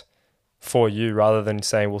works for you, rather than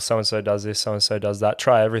saying, well, so-and-so does this, so-and-so does that.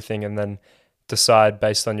 Try everything and then decide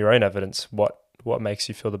based on your own evidence what makes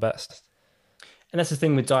you feel the best. And that's the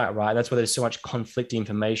thing with diet, right? That's why there's so much conflicting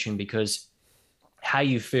information, because how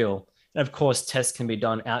you feel, and of course, tests can be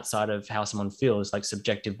done outside of how someone feels, like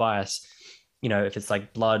subjective bias. If it's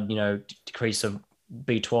like blood, decrease of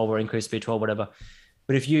B12 or increase B12, whatever.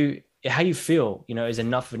 But how you feel, is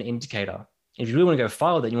enough of an indicator. If you really want to go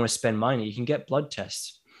farther, you want to spend money, you can get blood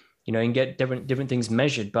tests, you can get different things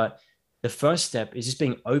measured. But the first step is just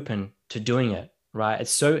being open to doing it, right?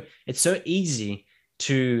 It's so easy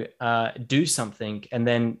to do something and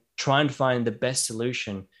then try and find the best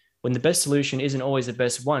solution, when the best solution isn't always the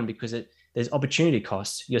best one, because there's opportunity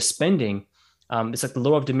costs. You're spending, it's like the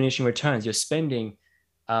law of diminishing returns. You're spending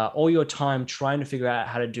all your time trying to figure out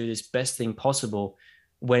how to do this best thing possible,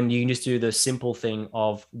 when you can just do the simple thing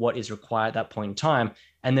of what is required at that point in time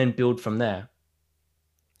and then build from there.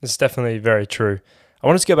 It's definitely very true. I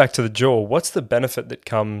want us to go back to the jaw. What's the benefit that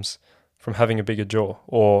comes from having a bigger jaw,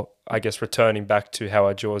 or I guess returning back to how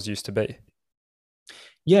our jaws used to be?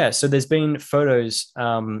 Yeah, so there's been photos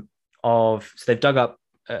so they've dug up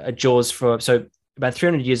jaws so about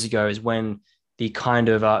 300 years ago is when the kind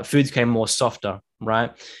of foods became more softer,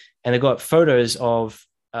 right? And they've got photos of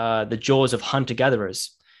the jaws of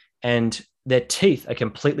hunter-gatherers, and their teeth are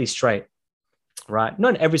completely straight, right?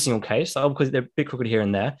 Not in every single case, because they're a bit crooked here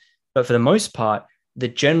and there, but for the most part, the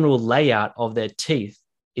general layout of their teeth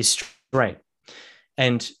is straight.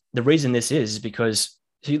 And the reason this is because,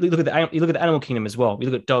 so you look at the animal kingdom as well. You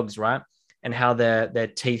look at dogs, right? And how their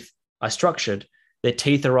teeth are structured. Their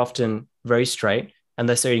teeth are often very straight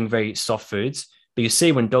unless they're eating very soft foods. But you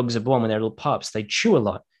see when dogs are born, when they're little pups, they chew a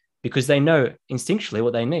lot because they know instinctually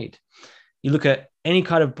what they need. You look at any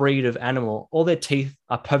kind of breed of animal, all their teeth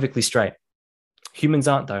are perfectly straight. Humans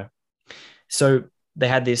aren't, though. So they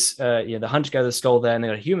had this, the hunter-gatherer skull there, and they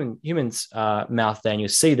got a human's mouth there, and you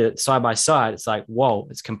see that side by side. It's like, whoa,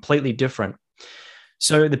 it's completely different.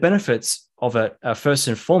 So the benefits of it, first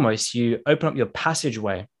and foremost, you open up your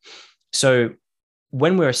passageway. So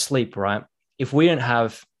when we're asleep, right? If we're in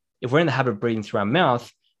the habit of breathing through our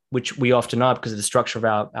mouth, which we often are because of the structure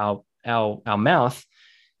of our mouth,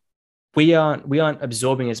 we aren't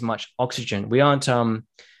absorbing as much oxygen. We aren't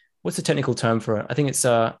what's the technical term for it? I think it's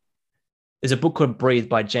there's a book called Breathe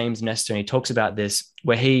by James Nestor, and he talks about this,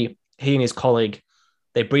 where he and his colleague,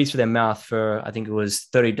 they breathe through their mouth for, I think it was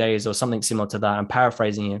 30 days or something similar to that. I'm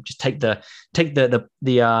paraphrasing it. Just take the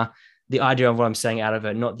idea of what I'm saying out of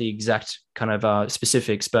it, not the exact kind of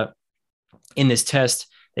specifics. But in this test,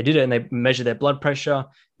 they did it and they measured their blood pressure,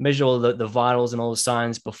 measured all the vitals and all the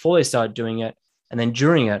signs before they started doing it, and then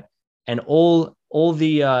during it, and all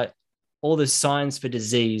the signs for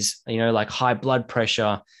disease, like high blood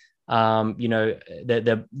pressure,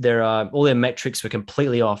 their all their metrics were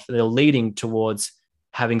completely off. They're leading towards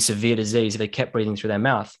having severe disease if they kept breathing through their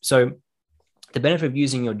mouth. So the benefit of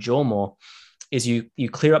using your jaw more is you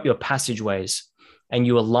clear up your passageways and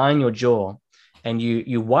you align your jaw and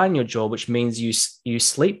you widen your jaw, which means you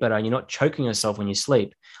sleep better and you're not choking yourself when you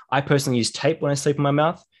sleep. I personally use tape when I sleep in my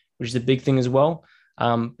mouth, which is a big thing as well.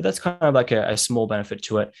 But that's kind of like a small benefit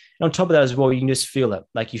to it. And on top of that as well, you can just feel it.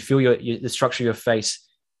 Like you feel the structure of your face.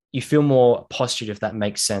 You feel more postured, if that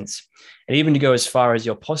makes sense. And even to go as far as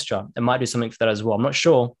your posture, it might do something for that as well. I'm not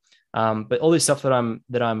sure. But all this stuff that I'm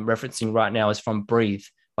referencing right now is from Breathe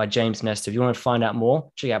by James Nestor. If you want to find out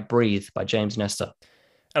more, check out Breathe by James Nestor.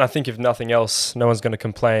 And I think if nothing else, no one's going to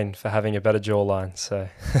complain for having a better jawline. So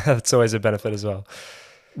that's always a benefit as well.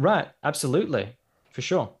 Right. Absolutely. For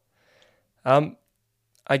sure.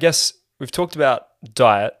 I guess we've talked about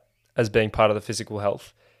diet as being part of the physical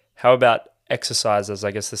health. How about exercise as,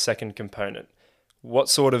 I guess, the second component? What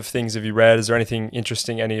sort of things have you read? Is there anything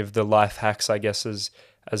interesting, any of the life hacks, I guess, as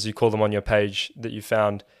you call them on your page, that you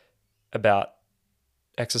found about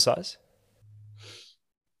exercise?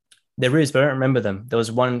 There is, but I don't remember them. There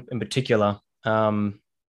was one in particular.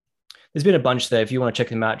 There's been a bunch there. If you want to check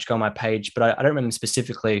them out, just go on my page. But I don't remember them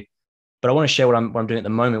specifically. But I want to share what I'm doing at the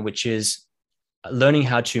moment, which is learning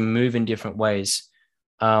how to move in different ways.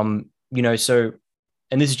 So,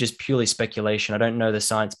 and this is just purely speculation. I don't know the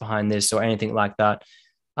science behind this or anything like that.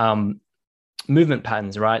 Movement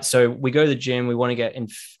patterns, right? So we go to the gym, we want to get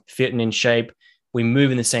fit and in shape. We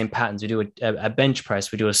move in the same patterns. We do a bench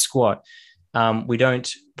press, we do a squat. We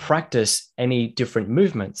don't practice any different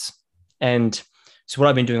movements. And so what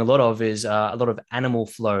I've been doing a lot of is a lot of animal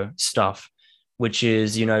flow stuff, which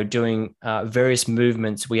is, doing various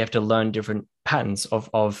movements. We have to learn different patterns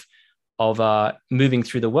of moving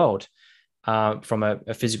through the world from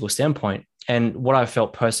a physical standpoint. And what I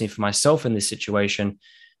felt personally for myself in this situation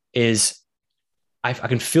is I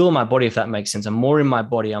can feel my body, if that makes sense. I'm more in my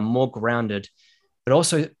body, I'm more grounded, but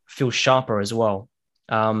also feel sharper as well.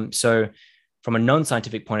 So from a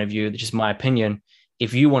non-scientific point of view, that's just my opinion.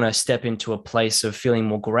 If you want to step into a place of feeling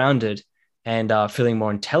more grounded and feeling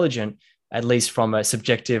more intelligent, at least from a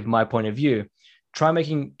subjective, my point of view, try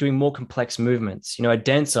doing more complex movements. A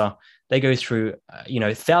dancer, they go through,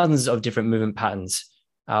 thousands of different movement patterns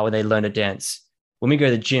when they learn to dance. When we go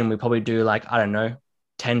to the gym, we probably do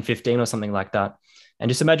 10, 15 or something like that. And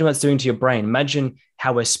just imagine what it's doing to your brain. Imagine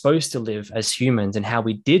how we're supposed to live as humans and how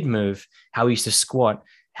we did move, how we used to squat,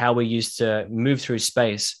 how we used to move through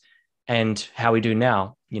space, and how we do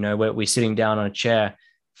now. We're sitting down on a chair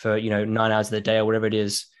for, 9 hours of the day or whatever it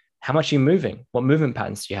is. How much are you moving? What movement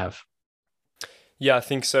patterns do you have? Yeah, I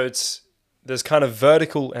think so. There's kind of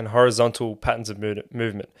vertical and horizontal patterns of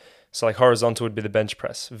movement. So like horizontal would be the bench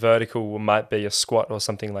press. Vertical might be a squat or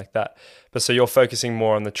something like that. But so you're focusing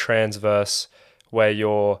more on the transverse, where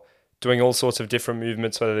you're doing all sorts of different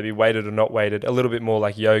movements, whether they be weighted or not weighted, a little bit more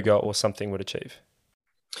like yoga or something would achieve.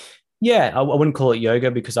 Yeah, I wouldn't call it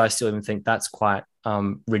yoga because I still even think that's quite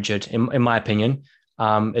rigid in my opinion.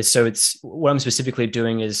 So it's what I'm specifically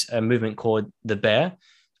doing is a movement called the bear,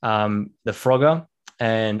 the frogger,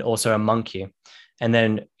 and also a monkey. And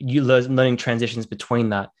then you learning transitions between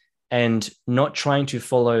that and not trying to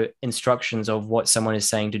follow instructions of what someone is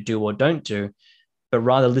saying to do or don't do, but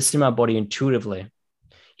rather listen to my body intuitively.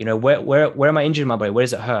 Where am I injured in my body? Where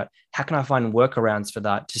does it hurt? How can I find workarounds for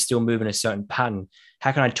that to still move in a certain pattern?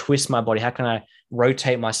 How can I twist my body? How can I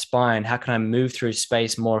rotate my spine? How can I move through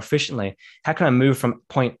space more efficiently? How can I move from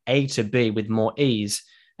point A to B with more ease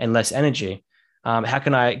and less energy? How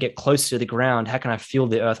can I get closer to the ground? How can I feel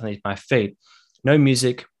the earth underneath my feet? No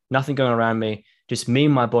music, nothing going around me, just me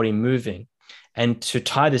and my body moving. And to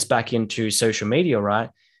tie this back into social media, right?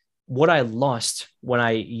 what I lost when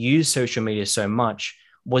I used social media so much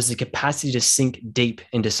was the capacity to sink deep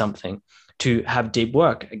into something, to have deep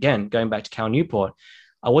work. Again, going back to Cal Newport,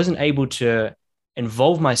 I wasn't able to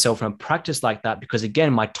involve myself in a practice like that because,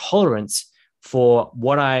 again, my tolerance for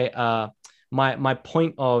what my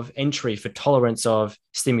point of entry for tolerance of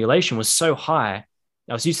stimulation was so high.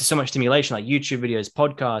 I was used to so much stimulation, like YouTube videos,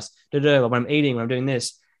 podcasts, when I'm eating, when I'm doing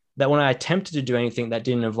this, that when I attempted to do anything that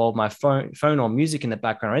didn't involve my phone or music in the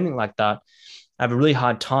background or anything like that, I have a really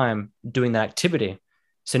hard time doing that activity.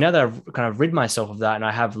 So now that I've kind of rid myself of that and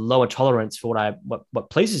I have lower tolerance for what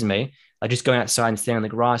pleases me, like just going outside and standing on the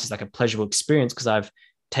grass is like a pleasurable experience because I've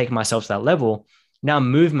taken myself to that level. Now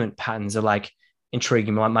movement patterns are like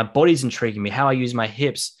intriguing me. My body's intriguing me, how I use my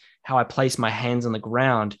hips, how I place my hands on the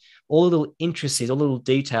ground, all the little intricacies, all the little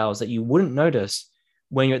details that you wouldn't notice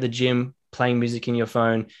when you're at the gym playing music in your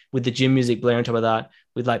phone with the gym music blaring on top of that,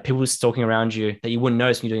 with like people just talking around you that you wouldn't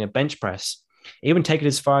notice when you're doing a bench press. Even take it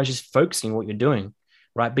as far as just focusing on what you're doing,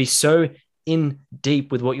 right? Be so in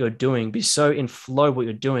deep with what you're doing, be so in flow with what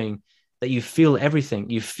you're doing that you feel everything.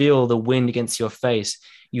 You feel the wind against your face.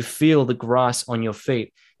 You feel the grass on your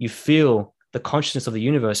feet. You feel the consciousness of the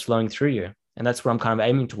universe flowing through you. And that's what I'm kind of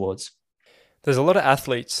aiming towards. There's a lot of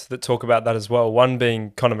athletes that talk about that as well. One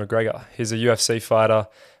being Conor McGregor. He's a UFC fighter.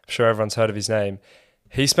 I'm sure everyone's heard of his name.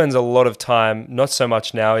 He spends a lot of time, not so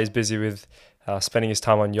much now, he's busy with spending his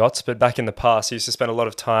time on yachts, but back in the past, he used to spend a lot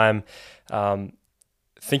of time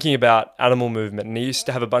thinking about animal movement. And he used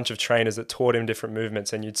to have a bunch of trainers that taught him different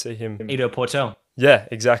movements, and you'd see him... Ido Portal. Yeah,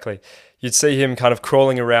 exactly. You'd see him kind of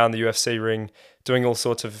crawling around the UFC ring, doing all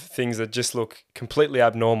sorts of things that just look completely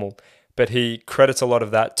abnormal. But he credits a lot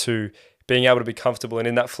of that to being able to be comfortable and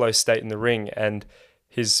in that flow state in the ring. And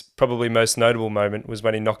his probably most notable moment was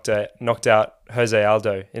when he knocked out Jose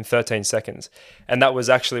Aldo in 13 seconds. And that was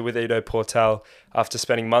actually with Ido Portal. After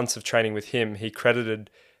spending months of training with him, he credited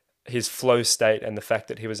his flow state and the fact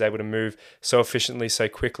that he was able to move so efficiently, so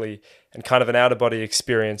quickly, and kind of an out-of-body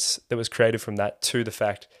experience that was created from that to the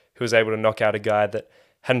fact he was able to knock out a guy that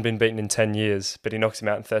hadn't been beaten in 10 years, but he knocked him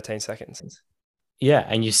out in 13 seconds. Yeah,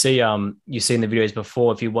 and you see in the videos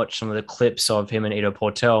before, if you watch some of the clips of him and Ido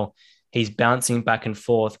Portal, he's bouncing back and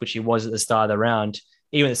forth, which he was at the start of the round.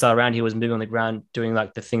 Even at the start of the round, he was moving on the ground, doing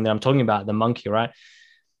like the thing that I'm talking about, the monkey, right?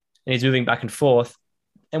 And he's moving back and forth.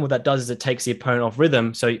 And what that does is it takes the opponent off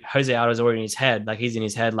rhythm. So Jose Aldo's already in his head, like he's in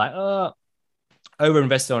his head, like,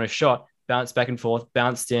 over-invested on a shot, bounced back and forth,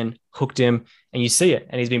 bounced in, hooked him, and you see it.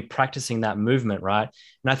 And he's been practicing that movement, right?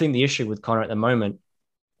 And I think the issue with Conor at the moment,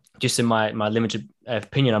 just in my limited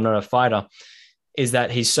opinion, I'm not a fighter, is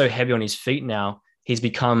that he's so heavy on his feet now. He's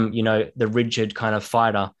become, the rigid kind of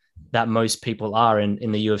fighter that most people are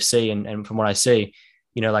in the UFC. And from what I see,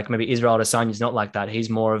 like maybe Israel Adesanya is not like that. He's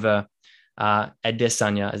more of a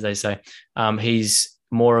Adesanya, as they say. He's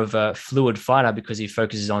more of a fluid fighter because he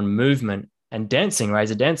focuses on movement and dancing, right?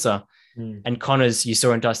 He's a dancer. And Conor's, you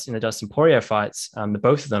saw in the Dustin Poirier fights, the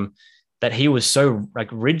both of them, that he was so like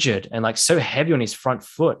rigid and like so heavy on his front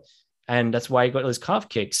foot. And that's why he got those calf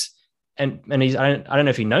kicks. And he's, I don't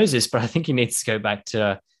know if he knows this, but I think he needs to go back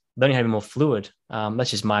to learning how to be more fluid.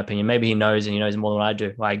 That's just my opinion. Maybe he knows, and he knows more than I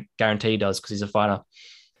do. I guarantee he does because he's a fighter.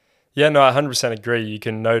 Yeah, no, I 100% agree. You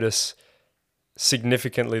can notice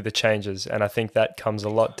significantly the changes. And I think that comes a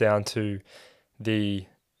lot down to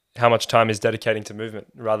how much time he's dedicating to movement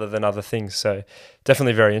rather than other things. So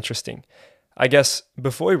definitely very interesting. I guess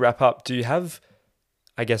before we wrap up, do you have,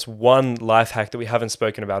 one life hack that we haven't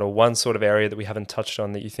spoken about or one sort of area that we haven't touched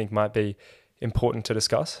on that you think might be important to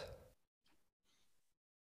discuss?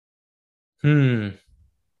 Can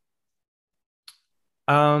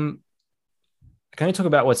I talk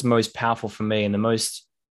about what's most powerful for me and the most,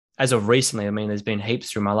 as of recently, there's been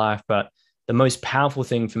heaps through my life, but the most powerful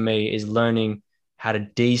thing for me is learning how to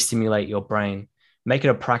de-stimulate your brain. Make it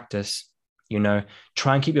a practice,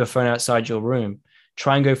 try and keep your phone outside your room.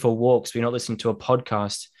 Try and go for walks. You're not listening to a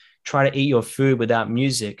podcast. Try to eat your food without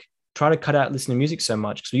music. Try to cut out listening to music so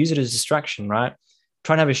much because we use it as a distraction, right?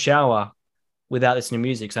 Try and have a shower without listening to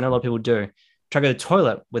music because I know a lot of people do. Try to go to the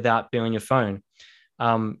toilet without being on your phone.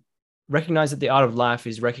 Recognize that the art of life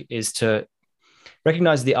is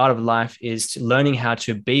learning how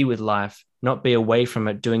to be with life, not be away from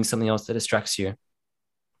it, doing something else that distracts you.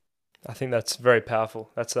 I think that's very powerful.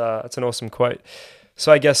 That's an awesome quote. So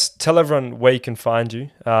I guess tell everyone where you can find you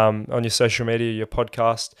on your social media, your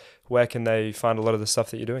podcast. Where can they find a lot of the stuff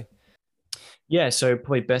that you're doing? Yeah, so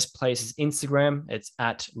probably best place is Instagram. It's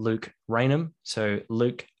at Luke Raynham. So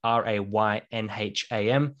Luke, Raynham.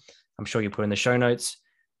 I'm sure you put in the show notes.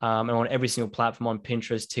 And on every single platform, on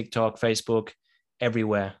Pinterest, TikTok, Facebook,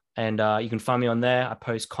 everywhere. And you can find me on there. I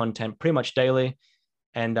post content pretty much daily.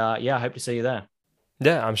 And yeah, I hope to see you there.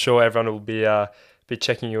 Yeah, I'm sure everyone will be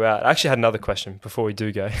checking you out. I actually had another question before we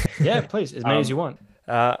do go. Yeah, please, as many as you want.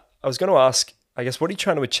 I was going to ask, I guess, what are you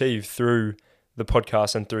trying to achieve through the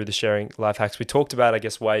podcast and through the sharing life hacks? We talked about, I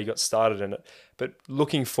guess, why you got started in it, but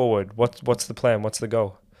looking forward, what's the plan? What's the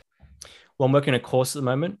goal? Well, I'm working a course at the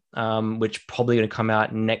moment, which probably going to come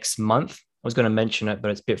out next month. I was going to mention it, but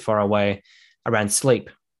it's a bit far away, around sleep.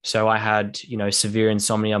 So I had, severe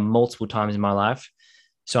insomnia multiple times in my life.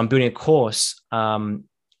 So I'm doing a course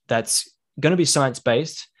that's going to be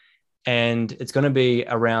science-based, and it's going to be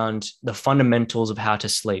around the fundamentals of how to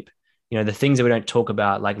sleep. The things that we don't talk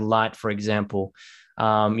about, like light, for example,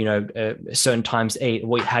 certain times to eat,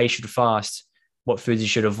 how you should fast, what foods you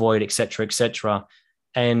should avoid, et cetera, et cetera.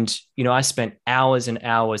 And, I spent hours and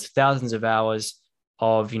hours, thousands of hours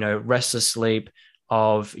of, restless sleep,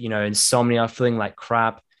 of, insomnia, feeling like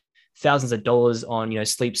crap, thousands of dollars on,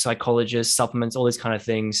 sleep psychologists, supplements, all these kind of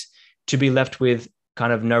things, to be left with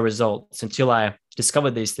kind of no results until I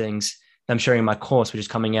discovered these things. I'm sharing in my course, which is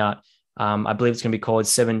coming out. I believe it's going to be called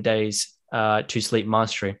 7 Days to Sleep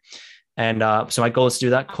Mastery. And so my goal is to do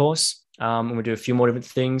that course. And we'll do a few more different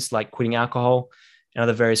things like quitting alcohol and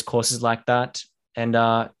other various courses like that. And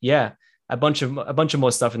yeah, a bunch of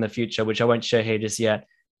more stuff in the future, which I won't share here just yet.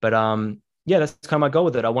 But yeah, that's kind of my goal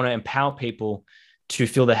with it. I want to empower people to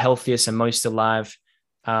feel the healthiest and most alive,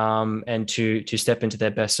 and to step into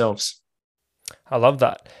their best selves. I love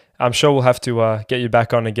that. I'm sure we'll have to get you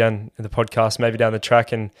back on again in the podcast, maybe down the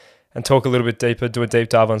track, and talk a little bit deeper, do a deep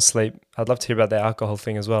dive on sleep. I'd love to hear about the alcohol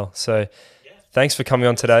thing as well. So thanks for coming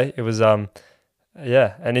on today. It was an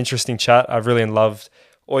interesting chat. I've really loved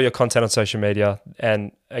all your content on social media,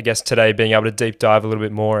 and I guess today being able to deep dive a little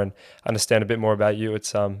bit more and understand a bit more about you,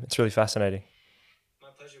 it's really fascinating. My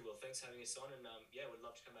pleasure, Will. Thanks for having us on, and yeah, would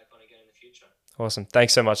love to come back on again in the future. Awesome.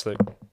 Thanks so much, Luke.